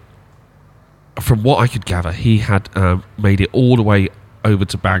he had, from what I could gather, he had made it all the way over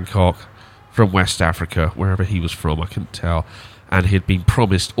to Bangkok from West Africa, wherever he was from, I couldn't tell. And he had been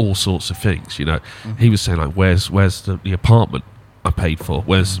promised all sorts of things, He was saying like, "Where's the apartment I paid for?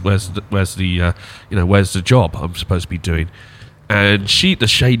 Where's the job I'm supposed to be doing?" And the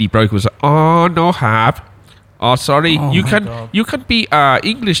shady broker was like, "Oh no, have. Oh sorry, you can be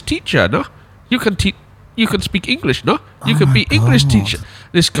English teacher, no? You can speak English, no? You can be English teacher."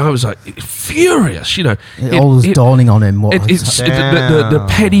 This guy was like furious, It all was dawning on him. The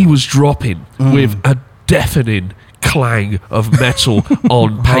penny was dropping with a deafening clang of metal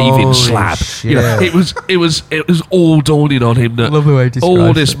on paving slab. It was all dawning on him that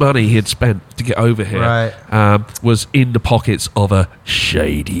all this money he had spent to get over here was in the pockets of a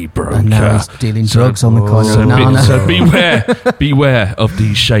shady broker. And now he's dealing drugs on the corner. So beware of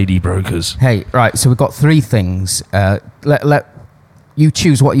these shady brokers. Hey, right. So we've got three things. you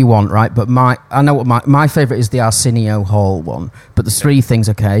choose what you want, right? But I know what my favourite is the Arsenio Hall one. But there's three things,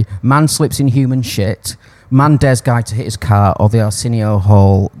 okay? Man slips in human shit, man dares guy to hit his car, or the Arsenio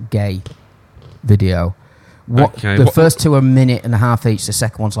Hall gay video. The first two are a minute and a half each. The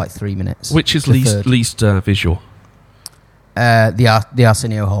second one's like 3 minutes. Which is least visual? The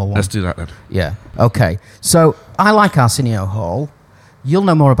Arsenio Hall one. Let's do that then. Yeah. Okay. So I like Arsenio Hall. You'll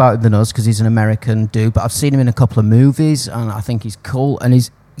know more about him than us because he's an American dude, but I've seen him in a couple of movies, and I think he's cool, and he's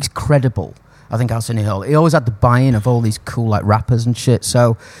credible. I think Arsenio Hall. He always had the buy-in of all these cool like rappers and shit.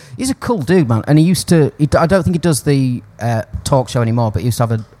 So he's a cool dude, man. And he used to. I don't think he does the talk show anymore, but he used to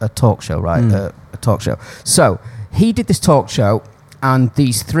have a talk show, right? A talk show. So he did this talk show, and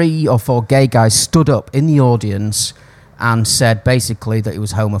these 3 or 4 gay guys stood up in the audience and said basically that he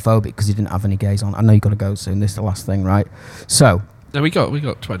was homophobic because he didn't have any gays on. I know you got to go soon. This is the last thing, right? So. No, we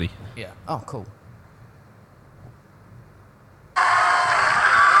got 20. Yeah. Oh, cool.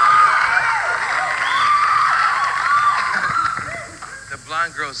 The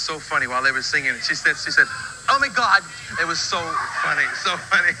blonde girl was so funny while they were singing. She said, "Oh my God!" It was so funny, so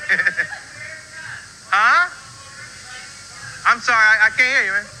funny. Huh? I'm sorry, I can't hear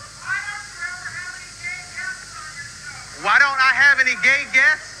you, man. Why don't I have any gay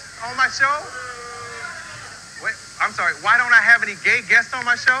guests on my show? Wait, I'm sorry, why don't I have any gay guests on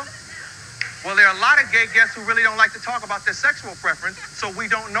my show? Well, there are a lot of gay guests who really don't like to talk about their sexual preference, so we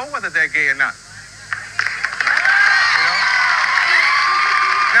don't know whether they're gay or not.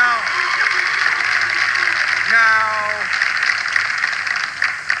 You know? Now,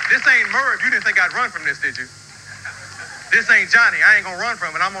 this ain't Merv. You didn't think I'd run from this, did you? This ain't Johnny. I ain't gonna run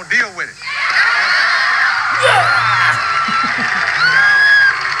from it. I'm gonna deal with it.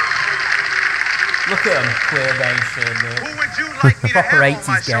 Look at him, queer nation. Who would you like me to have on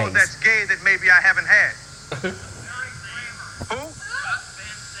my show that's gay that maybe I haven't had? Who?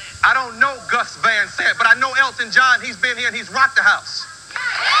 I don't know Gus Van Sant, but I know Elton John. He's been here and he's rocked the house.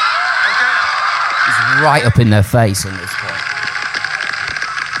 Okay? He's right up in their face in this point.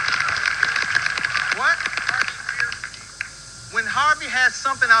 What? When Harvey has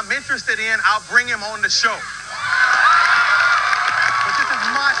something I'm interested in, I'll bring him on the show. But this is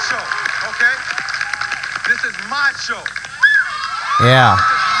my show, okay? This is my show. Yeah. This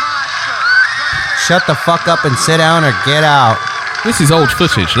is my show. Shut the fuck up and sit down or get out. This is old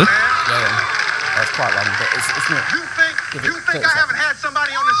footage, no? Yeah. That's quite long, but it's not. You think I haven't had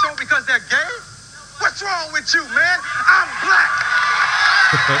somebody on the show because they're gay? What's wrong with you, man? I'm black.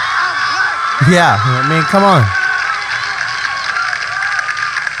 I'm black, man. Yeah, I mean, come on.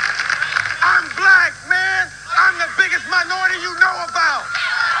 I'm black, man. I'm the biggest minority you know about.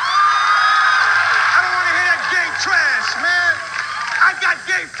 I don't want to hear that gay trash, man. I got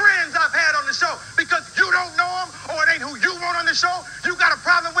gay friends I've had on the show because you don't know them or it ain't who you want on the show. You got a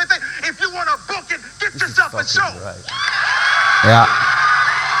problem with it. If you want to book it, get yourself a show. Right. Yeah.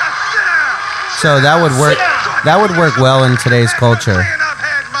 So that would work. That would work well in today's culture.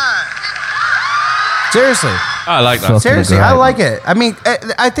 Seriously. I like that. Seriously, I like it. I mean,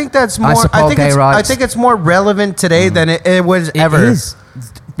 I think that's more. I think it's more relevant today than it was ever. It is.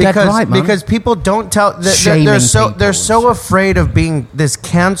 Because people don't tell. They're so afraid of being this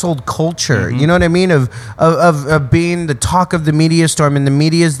canceled culture. Mm-hmm. You know what I mean? Of being the talk of the media storm, and the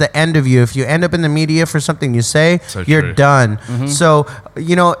media is the end of you. If you end up in the media for something you say, you're done. Mm-hmm. So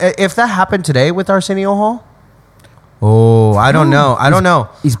you know, if that happened today with Arsenio Hall, I don't know.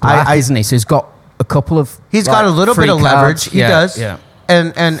 He's black, isn't he? So he's got a couple of. He's got a little bit of leverage. He does. Yeah.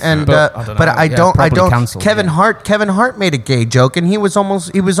 But I don't. Kevin Hart made a gay joke, and he was booted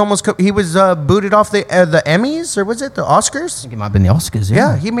off the Emmys, or was it the Oscars? I think it might have been the Oscars.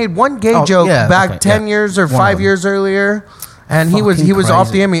 Yeah, he made one gay joke back 10 years or 5 years earlier, and he was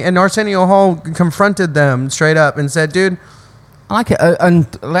off the Emmy. And Arsenio Hall confronted them straight up and said, "Dude." I like it, and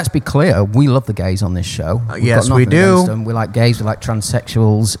let's be clear, we love the gays on this show. Yes, we do. We like gays, we like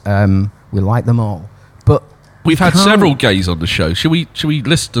transsexuals, we like them all. But we've had several gays on the show. Should we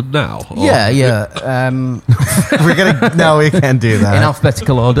list them now? Or? Yeah. We're gonna. No, we can't do that in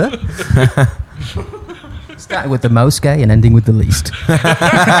alphabetical order. Starting with the most gay and ending with the least.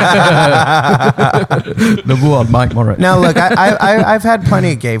 Number one, Mike Morris. Now, look, I've had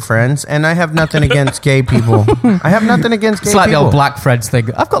plenty of gay friends, and I have nothing against gay people. I have nothing against gay people. It's like the old black friends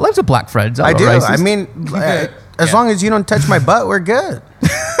thing. I've got loads of black friends. I do. Racist. I mean, as long as you don't touch my butt, we're good.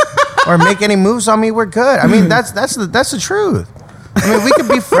 Or make any moves on me, we're good. I mean, that's the truth. I mean, we could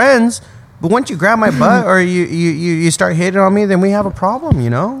be friends, but once you grab my butt or you start hitting on me, then we have a problem,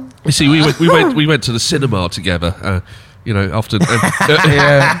 you know? You see, we went to the cinema together, often.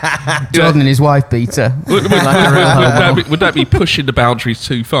 Jordan and his wife beat her. Would that be pushing the boundaries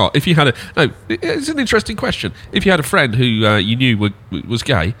too far? If you had it's an interesting question. If you had a friend who you knew was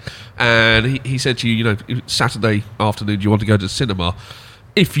gay, and he said to you, Saturday afternoon, do you want to go to the cinema?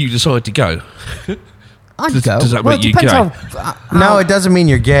 If you decide to go, does that make you gay? No, it doesn't mean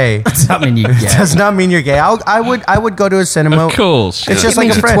you're gay. Does that mean you're gay? It does not mean you're gay. I would go to a cinema. Of course, it's just like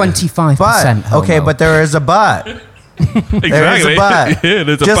a friend. 25%. Okay, but there is a but. Exactly. There's a but. Yeah,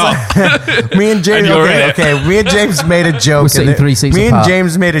 there's a just but. Like, me and James. Okay. Me and James made a joke. We're sitting 3 seats me apart. and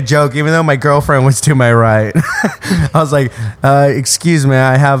James made a joke, even though my girlfriend was to my right. I was like, "Excuse me,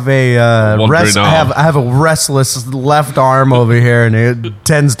 I have I have a restless left arm over here, and it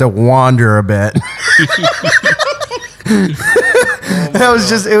tends to wander a bit." I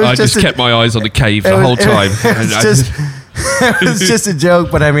just kept my eyes on the cave the whole time. It was just a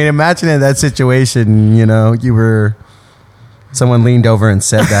joke, but I mean, imagine in that situation, someone leaned over and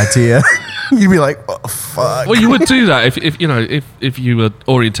said that to you. You'd be like, "Oh fuck." Well, you would do that if you were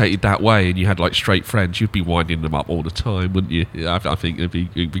orientated that way and you had like straight friends, you'd be winding them up all the time, wouldn't you? I think it'd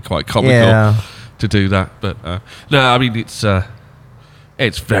be quite comical to do that. But no, I mean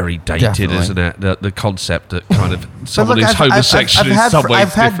it's very dated, definitely. Isn't it? The concept that kind of someone who's homosexual is some way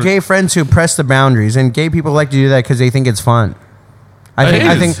I've had gay friends who press the boundaries, and gay people like to do that because they think it's fun.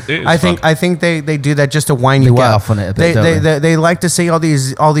 I think they do that just to wind you up. Get off on it a bit, they like to say all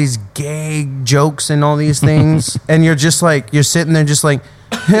these gay jokes and all these things, and you're sitting there just like,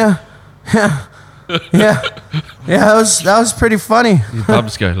 yeah. That was pretty funny. Your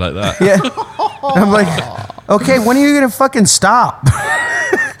bum's going like that. Yeah, I'm like, okay, when are you gonna fucking stop?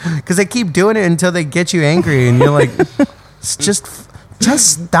 Because they keep doing it until they get you angry, and you're like, just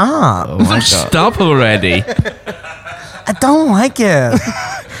stop. Oh my God. Stop already. I don't like it.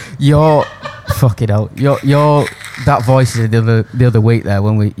 Fuck it out. Your that voice the other week there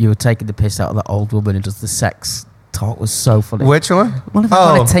when you were taking the piss out of that old woman and just the sex talk was so funny. Which one? What if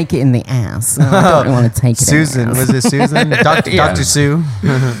I want to take it in the ass? No, I don't want to take it Susan. in the ass. Was it Susan? Dr. Sue?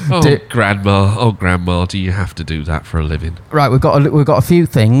 Grandma, do you have to do that for a living? Right, we've got a few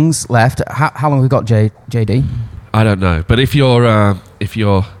things left. How long have we got, JD? I don't know. But if you're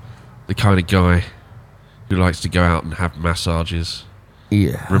the kind of guy who likes to go out and have massages,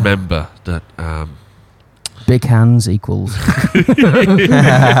 remember that big hands equals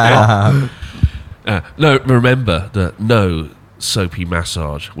no, remember that no soapy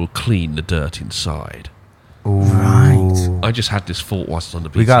massage will clean the dirt inside. Ooh. Right. I just had this thought whilst on the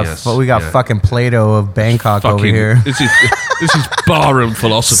BTS. We got fucking Plato of Bangkok over here. This is barroom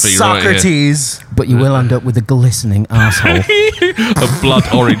philosophy, Socrates. Right here. But you will end up with a glistening asshole. A blood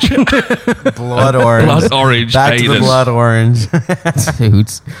orange. Blood orange. Blood orange. Back to the blood orange.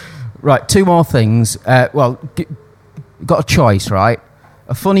 Dudes. Right, 2 more things. Got a choice, right?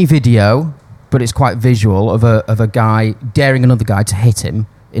 A funny video, but it's quite visual, of a guy daring another guy to hit him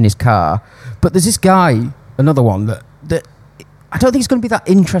in his car. But there's this guy, another one, that I don't think it's going to be that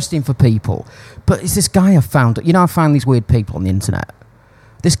interesting for people. But it's this guy I found. I found these weird people on the internet.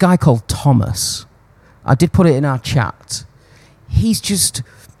 This guy called Thomas. I did put it in our chat. He's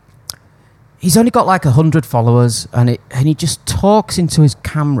only got like 100 followers, and he just talks into his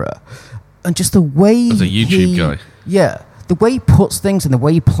camera. And just the way... As a YouTube guy. Yeah. The way he puts things and the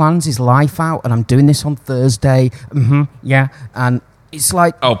way he plans his life out, and I'm doing this on Thursday. Yeah. And it's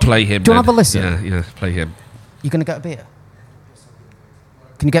like... I'll play him. Do you want to have a listen? Yeah, play him. You going to get a beer?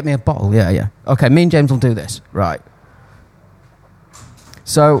 Can you get me a bottle? Yeah. Okay, me and James will do this. Right.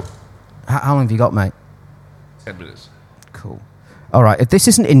 So, how long have you got, mate? 10 minutes. Cool. All right, if this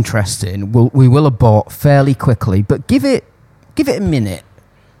isn't interesting, we will abort fairly quickly, but give it a minute.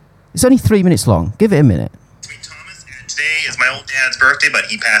 It's only 3 minutes long. Give it a minute. Thomas, and today is my old dad's birthday, but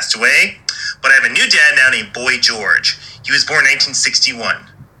he passed away. But I have a new dad now named Boy George. He was born 1961.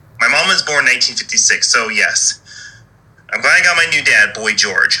 My mom was born 1956, so yes. I'm glad I got my new dad, Boy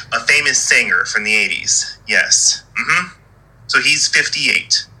George, a famous singer from the 80s. Yes. So he's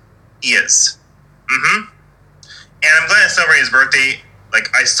 58. He is. And I'm glad I celebrated his birthday. Like,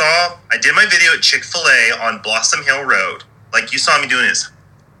 I did my video at Chick-fil-A on Blossom Hill Road. Like, you saw me doing this.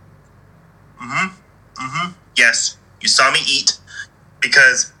 Yes, you saw me eat.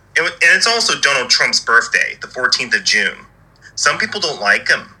 Because, and it's also Donald Trump's birthday, the 14th of June. Some people don't like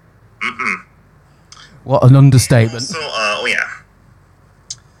him. What an understatement. So, yeah.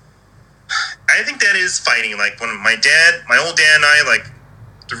 I think that is fighting. Like, when my old dad and I, like,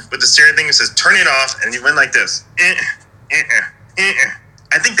 with the steering thing, it says, turn it off, and he went like this. I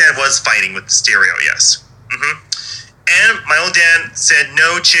think that was fighting with the stereo, yes. And my old dad said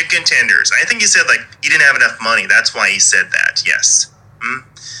no chicken tenders. I think he said, like, he didn't have enough money. That's why he said that. Yes.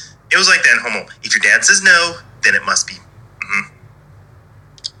 It was like that in Home Alone. If your dad says no, then it must be.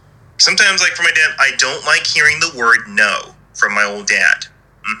 Sometimes, like, for my dad, I don't like hearing the word no from my old dad.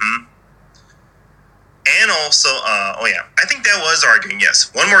 And also, I think that was arguing, yes.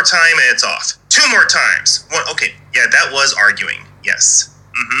 One more time and it's off. 2 more times. Okay, yeah, that was arguing, yes.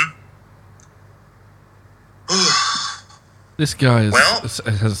 This guy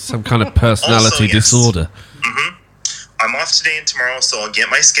has some kind of personality disorder. I'm off today and tomorrow, so I'll get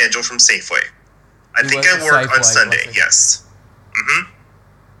my schedule from Safeway. I think I work on Sunday, yes.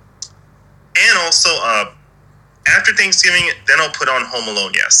 And also, after Thanksgiving, then I'll put on Home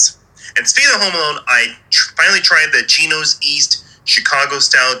Alone, yes. And speaking of Home Alone, I finally tried the Geno's East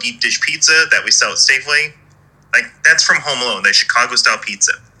Chicago-style deep dish pizza that we sell at Safeway. Like, that's from Home Alone, that Chicago-style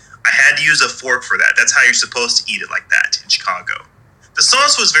pizza. I had to use a fork for that. That's how you're supposed to eat it, like that in Chicago. The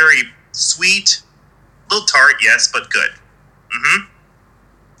sauce was very sweet, a little tart, yes, but good.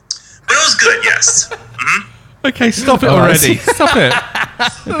 But it was good, yes. Okay, stop it already. Stop it.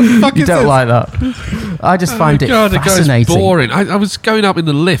 You don't like that. I just find it fascinating. It goes boring. I was going up in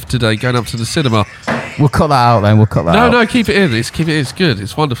the lift today, going up to the cinema. We'll cut that out then. No, keep it in. It's good.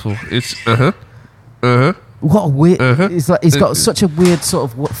 It's wonderful. It's What a weird. It's like he's got such a weird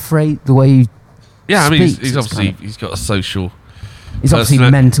sort of phrase, the way he. Yeah, I mean, speaks, he's obviously he's got a social. He's obviously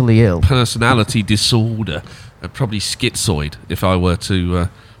mentally ill. Personality disorder, probably schizoid. If I were to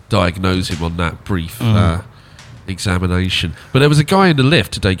diagnose him on that brief examination. But there was a guy in the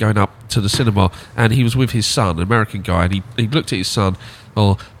lift today going up to the cinema, and he was with his son, an American guy, and he looked at his son,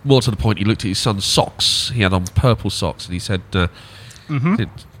 or more to the point, he looked at his son's socks. He had on purple socks, and he said,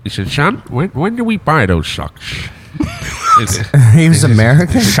 he said, "Son, when do we buy those socks?" He was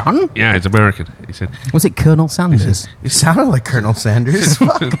American? Son? Yeah, he's American. He said, was it Colonel Sanders? It sounded like Colonel Sanders.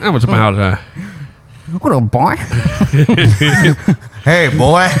 That was about... What a boy. Hey,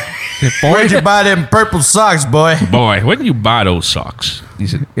 boy. Where'd you buy them purple socks, boy? Boy, when did you buy those socks? He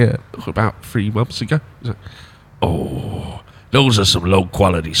said, yeah, about 3 months ago. He said, oh, those are some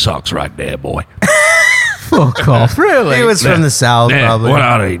low-quality socks right there, boy. Fuck off. Really? He was from the South, probably. What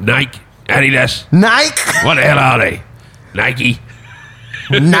are they? Nike? Adidas? Nike? What the hell are they? Nike?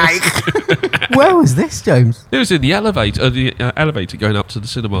 Nike. Where was this, James? It was in the elevator going up to the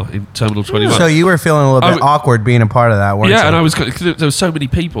cinema in Terminal 21. So you were feeling a little bit awkward being a part of that, weren't you? Yeah, and there were so many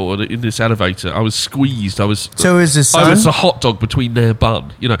people in this elevator. I was squeezed. So is his son? I was a hot dog between their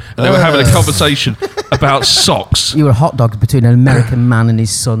bun, and they were having a conversation about socks. You were a hot dog between an American man and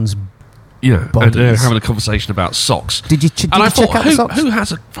his son's bodies. And they're having a conversation about socks. Did you check out the socks? Who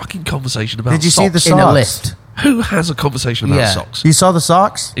has a fucking conversation about socks? Did you see the socks? In a lift. Who has a conversation about socks? You saw the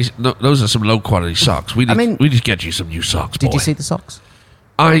socks? No, those are some low-quality socks. We just get you some new socks, boy. Did you see the socks?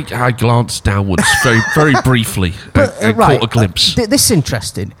 I glanced downwards very, very briefly and caught a glimpse. This is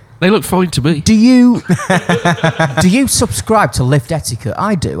interesting. They look fine to me. Do you subscribe to lift etiquette?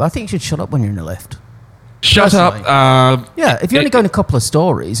 I do. I think you should shut up when you're in a lift. Shut up. Yeah, if you're only going a couple of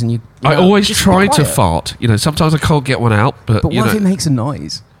stories and I always try to fart. Sometimes I can't get one out. But what if it makes a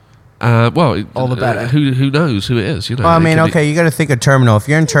noise? All the better. Who knows who it is? Well, I mean, okay, you got to think of terminal. If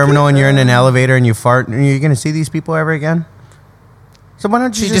you're in terminal and you're in an elevator and you fart, are you going to see these people ever again? So why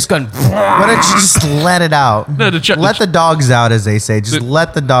don't you why don't you just let it out? No, let the dogs out, as they say. Just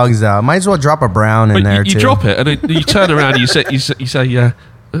let the dogs out. Might as well drop a brown in there too. You drop it and then you turn around and you say,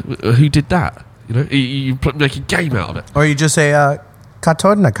 who did that? You make a game out of it. Or you just say,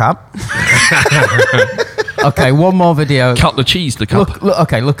 Katodna cop. Okay, one more video. Cut the cheese, the cup.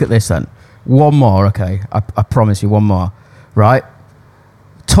 Look at this then. One more, okay. I promise you one more. Right?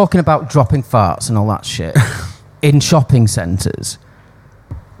 Talking about dropping farts and all that shit in shopping centres.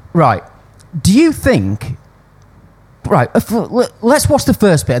 Right. Do you think... Right, let's watch the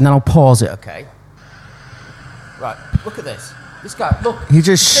first bit and then I'll pause it, okay? Right, look at this. This guy, look. He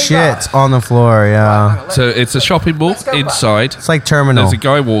just shits on the floor, yeah. So it's a shopping mall inside. It's like terminal. There's a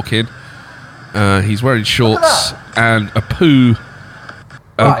guy walking. He's wearing shorts and a poo.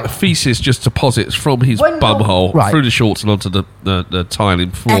 Feces just deposits from his bumhole through the shorts and onto the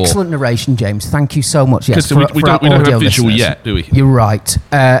tiling floor. Excellent narration, James. Thank you so much. Yes, we don't have visual yet, do we? You're right.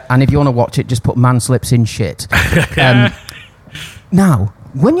 And if you want to watch it, just put man slips in shit. Now,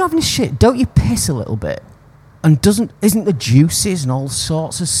 when you're having a shit, don't you piss a little bit? And isn't the juices and all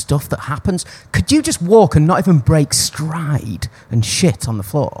sorts of stuff that happens? Could you just walk and not even break stride and shit on the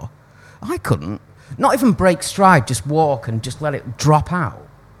floor? I couldn't. Not even break stride, just walk and just let it drop out.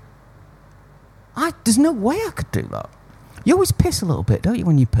 There's no way I could do that. You always piss a little bit, don't you,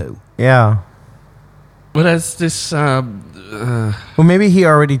 when you poo? Yeah. But there's this. Well, maybe he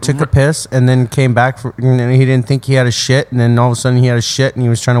already took a piss and then came back and he didn't think he had a shit, and then all of a sudden he had a shit and he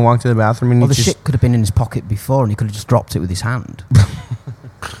was trying to walk to the bathroom. And the shit could have been in his pocket before, and he could have just dropped it with his hand.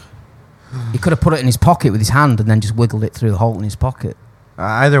 He could have put it in his pocket with his hand and then just wiggled it through the hole in his pocket.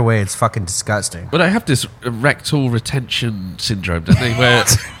 Either way, it's fucking disgusting. But I have this rectal retention syndrome, don't they? Where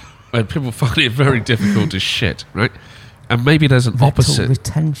people find it very difficult to shit, right? And maybe there's an opposite.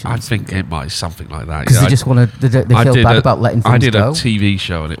 Retention. I think it might be something like that. Because they just want to. They feel bad about letting things go. I did a TV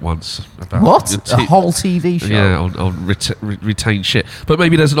show on it once. About what? A whole TV show? Yeah, on retain shit. But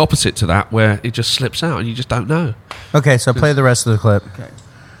maybe there's an opposite to that where it just slips out and you just don't know. Okay, so play the rest of the clip. Okay.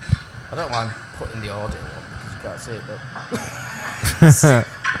 I don't mind putting the audio on because you can't see it. But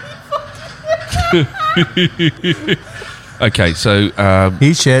Okay, so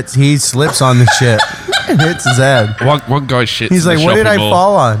he shits. He slips on the shit. Hits his head. One guy shits. He's like, "What did I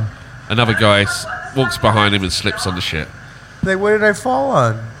fall on?" Another guy walks behind him and slips on the shit. Like, what did I fall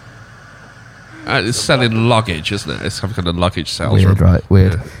on? It's selling luggage, isn't it? It's some kind of luggage sales. Weird, right?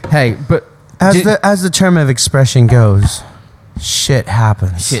 Weird. Yeah. Hey, but as the term of expression goes, shit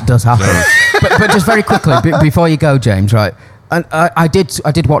happens. Shit does happen. but just very quickly before you go, James, right? And I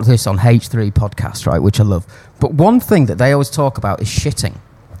did watch this on H3 podcast, right, which I love. But one thing that they always talk about is shitting.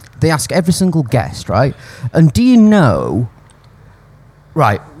 They ask every single guest, right? And do you know,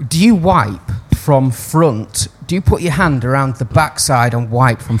 right, do you wipe from front? Do you put your hand around the backside and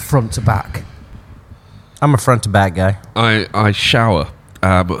wipe from front to back? I'm a front to back guy. I shower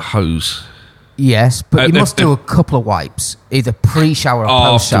hose. Yes, but you must do a couple of wipes, either pre-shower or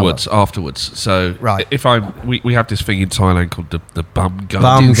post-shower. Afterwards. So right. If we have this thing in Thailand called the bum gun.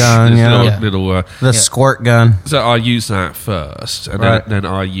 Bum gun, yeah. Little the squirt gun. So I use that first, and then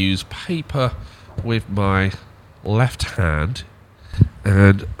I use paper with my left hand,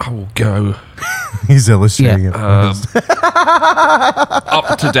 and I will go. He's illustrating it. Up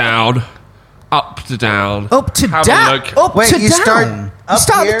to down. Up to down. Up to down. Wait, you start up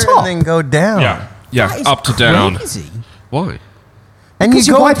here at the top and then go down. Yeah. Up to down. Crazy. Why? And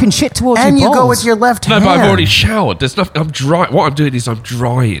you're wiping shit towards your balls. And you go with your left hand. No, but I've already showered. There's nothing. I'm dry. What I'm doing is I'm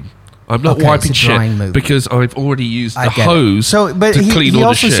drying. I'm not wiping shit because I've already used the hose to clean all the shit. He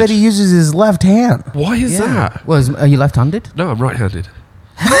also said he uses his left hand. Why is that? Well, are you left-handed? No, I'm right-handed.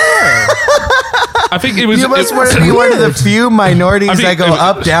 I think it was. You must want to be one of the few minorities that go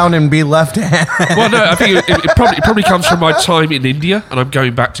up, down, and be left-handed. Well, no, I think it probably comes from my time in India, and I'm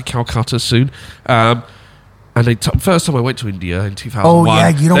going back to Calcutta soon. And first time I went to India in 2001. Oh yeah,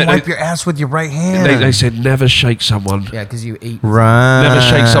 you don't wipe your ass with your right hand. They said never shake someone. Yeah, because you eat. Right. Never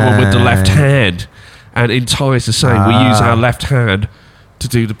shake someone with the left hand. And in Thai it's the same. We use our left hand to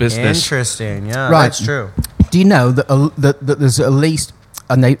do the business. Interesting. Yeah, right. That's true. Do you know that there's at least.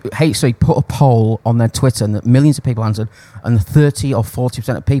 And they put a poll on their Twitter, and millions of people answered, and 30 or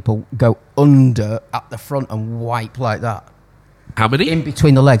 40% of people go under at the front and wipe like that. How many? In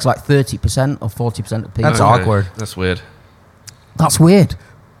between the legs, like 30% or 40% of people. That's awkward. That's weird. That's weird.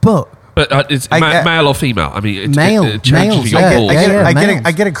 But it's male or female? I mean, male. It changes your balls.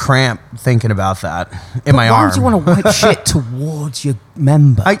 I get a cramp thinking about that in my arm. Why do you want to wipe shit towards your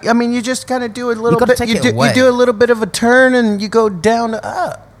member? I mean, you just kind of do a little bit. You do a little bit of a turn and you go down to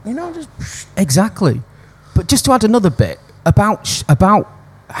up. You know, just exactly. But just to add another bit about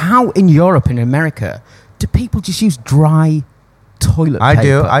how in Europe and America do people just use dry toilet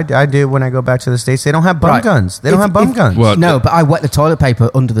paper? I do when I go back to the States. They don't have bum guns. They don't have bum guns. Well, no, but I wet the toilet paper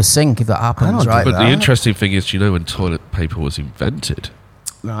under the sink if that happens, right? But the interesting thing is, do you know when toilet paper was invented?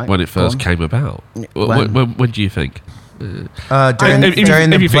 Right. When it first came about? When do you think? During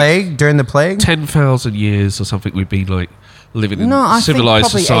the plague? 10,000 years or something we've been like living in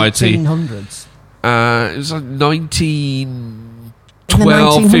civilized society. 1800s. It was like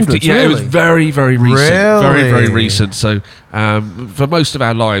 1912, 15. Yeah, really? It was very, very recent. Really? Very, very recent. So for most of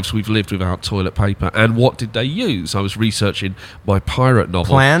our lives, we've lived without toilet paper. And what did they use? I was researching my pirate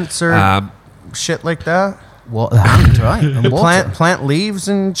novel. Plants or shit like that? What, the hand, right? And plant leaves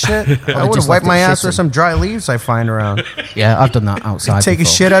and shit. I would have wiped my ass with some dry leaves I find around. Yeah, I've done that outside. Take a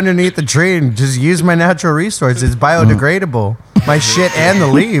shit underneath the tree and just use my natural resources. It's biodegradable. My shit and the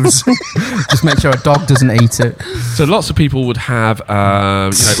leaves. Just make sure a dog doesn't eat it. So lots of people would have.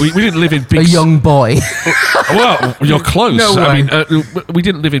 We didn't live in big. A young boy. Well, you're close. No way. I mean, we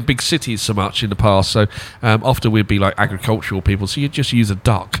didn't live in big cities so much in the past. So often we'd be like agricultural people. So you'd just use a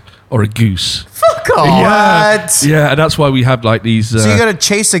duck or a goose. Fuck off. What? Yeah, and that's why we have like these. So you got to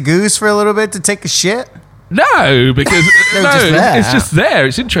chase a goose for a little bit to take a shit? No, because just there. it's just there.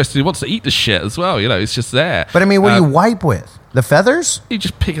 It's interesting. It wants to eat the shit as well. You know, it's just there. But I mean, what do you wipe with? The feathers? You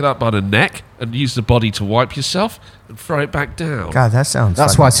just pick it up by the neck and use the body to wipe yourself and throw it back down. God, that sounds.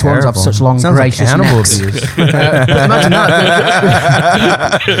 That's why swans have such long, sounds gracious like animal necks. abuse. Imagine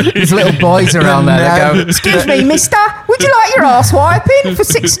that. These little boys around there that go, "Excuse me, mister, would you like your arse wiping for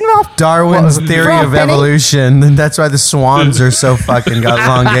 6.5?" Darwin's theory of evolution. And that's why the swans are so fucking got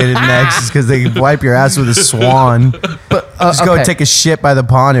elongated necks, because they can wipe your ass with a swan. But Just go take a shit by the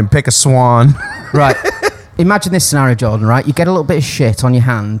pond and pick a swan. Right. Imagine this scenario, Jordan, right? You get a little bit of shit on your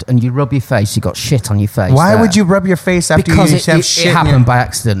hand and you rub your face, you got shit on your face. Why there. would you rub your face after because you have it shit? It happened by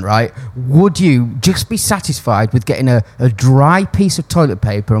accident, right? Would you just be satisfied with getting a dry piece of toilet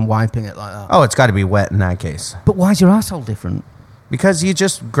paper and wiping it like that? Oh, it's got to be wet in that case. But why is your asshole different? Because you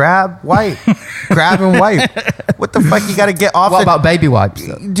just grab, wipe. Grab and wipe. What the fuck? You got to get off What about baby wipes,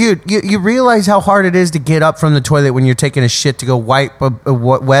 though? Dude, you realize how hard it is to get up from the toilet when you're taking a shit to go wipe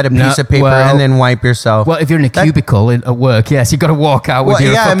wet a piece of paper and then wipe yourself. Well, if you're in a cubicle at work, yes, you've got to walk out with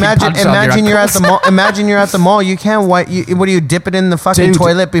your fucking pants on your imagine you're at the mall. Imagine you're at the mall. You can't wipe. What do you dip it in the fucking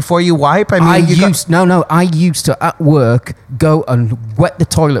toilet before you wipe? I used to at work go and wet the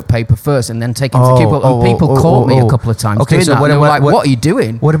toilet paper first and then take it to the cubicle. And people caught me a couple of times doing that. They were like, what are you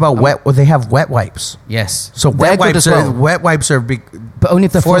doing? What about wet? Well, they have wet wipes. Yes. So wet wipes are but only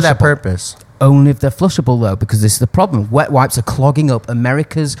if they're for flushable. that purpose. Only if they're flushable, though, because this is the problem. Wet wipes are clogging up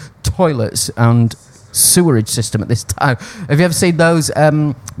America's toilets and sewerage system at this time. Have you ever seen those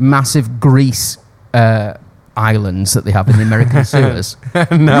massive grease islands that they have in the American sewers? No.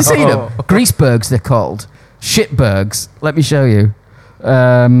 Have you seen them? Greasebergs, they're called. Shitbergs. Let me show you.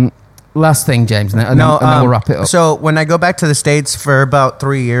 Last thing, James, and then we'll wrap it up. So when I go back to the States for about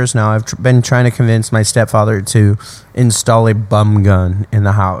 3 years now, I've been trying to convince my stepfather to install a bum gun in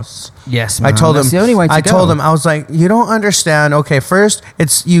the house. Yes, man. I told him. That's the only way to I go. told him, I was like, you don't understand. Okay, first,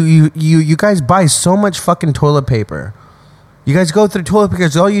 it's you guys buy so much fucking toilet paper. You guys go through toilet paper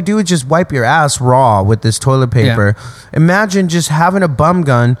because all you do is just wipe your ass raw with this toilet paper. Yeah. Imagine just having a bum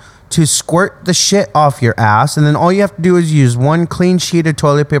gun to squirt the shit off your ass, and then all you have to do is use one clean sheet of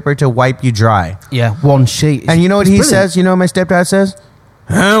toilet paper to wipe you dry. Yeah, one sheet. And you know what he says? You know what my stepdad says?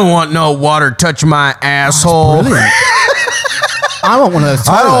 I don't want no water touching my asshole. I want one of those toilets.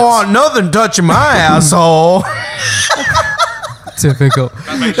 I don't want nothing touching my asshole. Typical.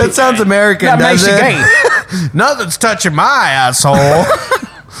 That sounds American, that doesn't makes it? You gay. Nothing's touching my asshole.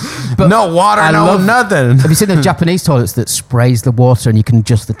 But no water, nothing. Have you seen the Japanese toilets that sprays the water and you can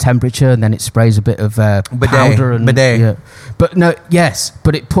adjust the temperature and then it sprays a bit of powder and bidet? Yeah. But no, yes,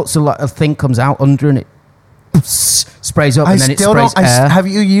 but it puts a lot of thing comes out under and it sprays up and then it sprays air. Have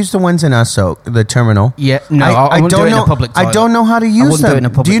you used the ones in the terminal? Yeah, no, I wouldn't do it in a public toilet. I don't know how to use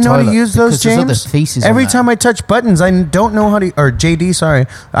them. Do you know how to use those, James? Every time I touch buttons, I don't know how to. Or JD, sorry,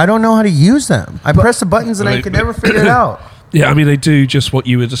 I don't know how to use them. I press the buttons and I can never figure it out. Yeah, I mean they do just what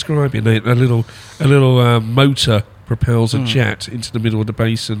you were describing. A little motor propels a jet into the middle of the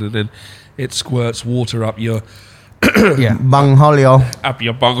basin, and then it squirts water up your bungholio. Up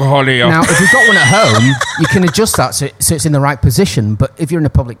your bungholio. Now, if you've got one at home, you can adjust that so it's in the right position. But if you're in a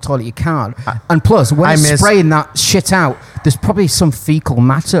public toilet, you can't. And plus, when it's spraying that shit out, there's probably some fecal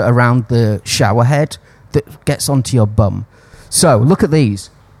matter around the shower head that gets onto your bum. So look at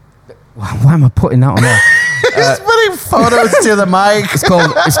these. Why am I putting that on there? He's putting photos to the mic. It's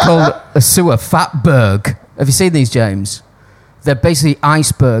called a sewer fatberg. Have you seen these, James? They're basically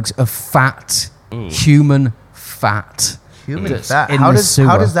icebergs of fat, human fat. Human fat? How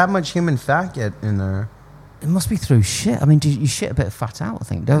does that much human fat get in there? It must be through shit. I mean, you shit a bit of fat out, I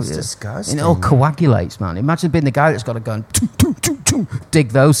think, don't you? That's disgusting. And it all coagulates, man. Imagine being the guy that's got to go and dig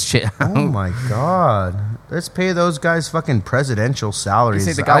those shit out. Oh, my God. Let's pay those guys fucking presidential salaries.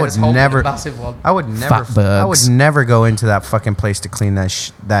 You see the guy that's holding the massive one. I would never go into that fucking place to clean that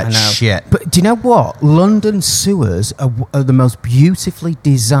shit. But do you know what? London sewers are the most beautifully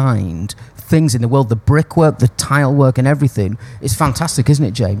designed things in the world. The brickwork, the tile work and everything. It's fantastic, isn't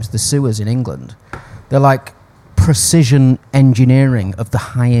it, James? The sewers in England. They're like precision engineering of the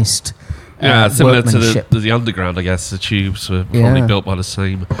highest similar to the underground, I guess. The tubes were probably built by the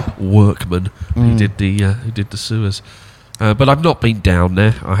same workman who did the sewers. But I've not been down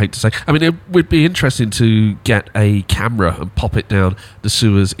there, I hate to say. I mean, it would be interesting to get a camera and pop it down the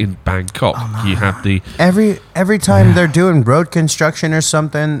sewers in Bangkok. Oh, you have the every time they're doing road construction or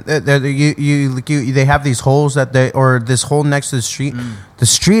something, they have these holes or this hole next to the street. The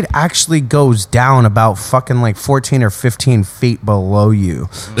street actually goes down about fucking like 14 or 15 feet below you.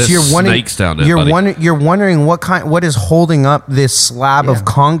 There's snakes down there, You're wondering what is holding up this slab of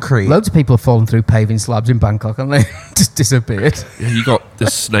concrete. Loads of people have fallen through paving slabs in Bangkok and they just disappeared. Yeah, you got the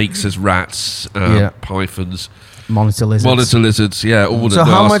snakes as rats, pythons. Monitor lizards. Yeah. All so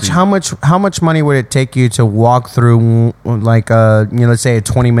how much money would it take you to walk through like let's say a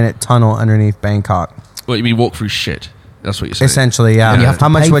 20-minute tunnel underneath Bangkok? What you mean, walk through shit? That's what you're saying. Essentially, yeah. How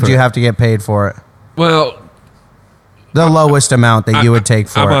much would you have to get paid for it? Well, the lowest amount that you would take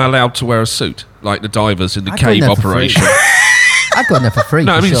for it. Am I allowed to wear a suit like the divers in the cave operation? I'd go in there for free.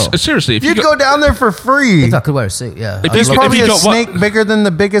 No, I mean sure. seriously, if you'd go down there for free. If I could wear a suit, yeah. There's probably a snake bigger than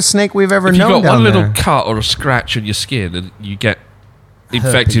the biggest snake we've ever known. If you've got one little there. cut or a scratch on your skin and you get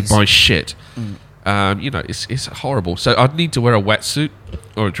infected by shit, it's horrible. So I'd need to wear a wetsuit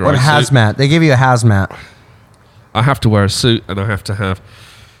or a dry suit. Or a hazmat. They give you a hazmat. I have to wear a suit and I have to have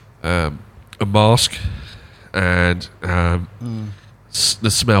a mask, and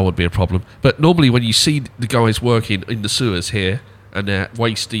the smell would be a problem. But normally when you see the guys working in the sewers here and they're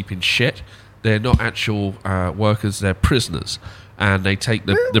waist deep in shit, they're not actual workers, they're prisoners. And they take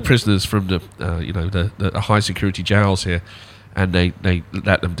the prisoners from the high security jails here, and they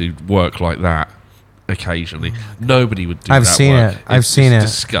let them do work like that occasionally. Nobody would do that. I've seen it.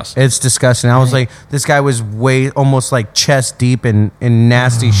 Disgusting. It's disgusting. I was like, this guy was almost like chest deep in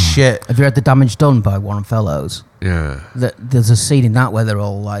nasty shit. Have you read The Damage Done by Warren Fellows? Yeah. There's a scene in that where they're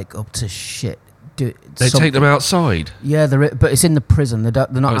all like up to shit. They take them outside. Yeah, but it's in the prison. They're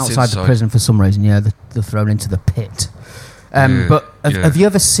not outside the prison for some reason. Yeah, they're thrown into the pit. But have you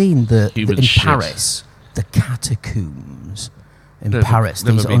ever seen Paris, the catacombs in Paris?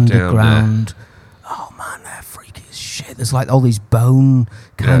 These underground. Oh man, they're freaky as shit. There's like all these bone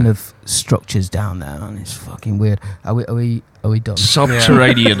kind of structures down there, and it's fucking weird. Are we done?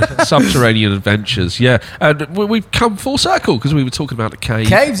 Subterranean adventures. Yeah, and we've come full circle because we were talking about the caves.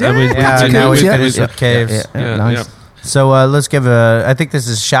 Caves, now we finished with caves. Yeah, nice. So let's give I think this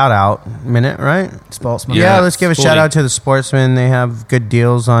is a shout out minute, right? Sportsman. Yeah, let's give a shout out to the Sportsman. They have good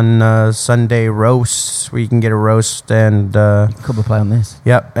deals on Sunday roasts where you can get a roast and couple play on this.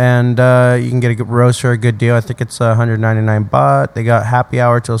 Yep, and you can get a good roast for a good deal. I think it's 199 baht. They got happy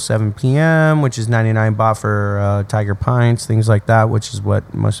hour till 7 p.m., which is 99 baht for Tiger Pints, things like that, which is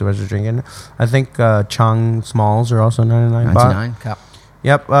what most of us are drinking. I think Chang Smalls are also 99 baht. 99 cap.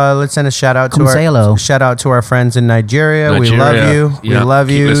 Yep. Let's send a shout out to our friends in Nigeria. We love you. Yeah. We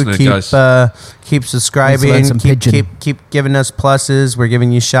love you. Keep subscribing. Keep giving us pluses. We're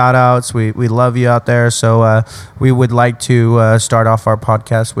giving you shout outs. We love you out there. So we would like to start off our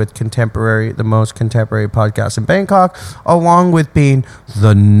podcast with the most contemporary podcast in Bangkok, along with being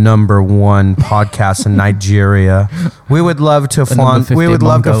the #1 podcast in Nigeria. We would love to flaunt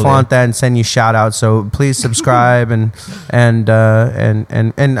that and send you shout outs. So please subscribe and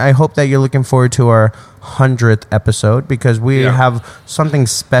I hope that you're looking forward to our 100th episode because we have something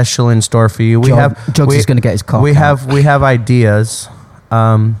special in store for you. Jugs is going to get his cock. We have ideas.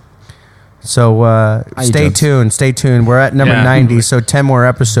 So stay tuned. We're at number 90, so 10 more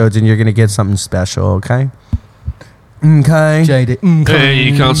episodes and you're going to get something special, okay? Okay. JD. Hey,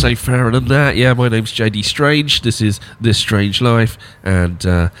 you can't say fairer than that. Yeah, my name's JD Strange. This is This Strange Life,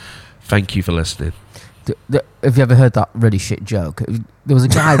 and thank you for listening. Have you ever heard that really shit joke? There was a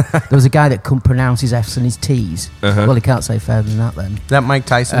guy that couldn't pronounce his F's and his T's. Well, he can't say fairer than that then. That Mike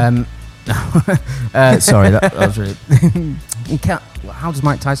Tyson? Sorry, that was really... You can't... How does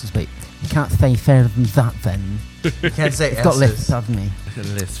Mike Tyson speak? You can't say fairer than that then. You can't say It's got lists, haven't he?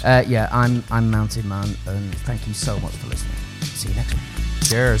 List. Yeah, I'm Mountain Man, and thank you so much for listening. See you next week.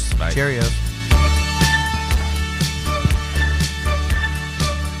 Cheers. Bye. Cheerio.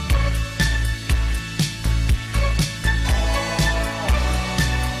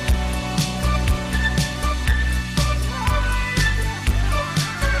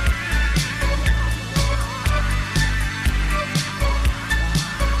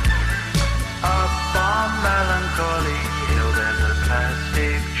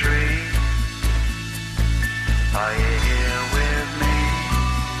 Are you here with me?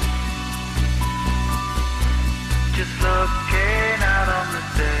 Just looking out on the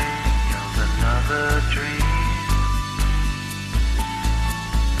day of another dream,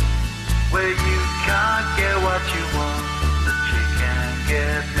 where you can't get what you want.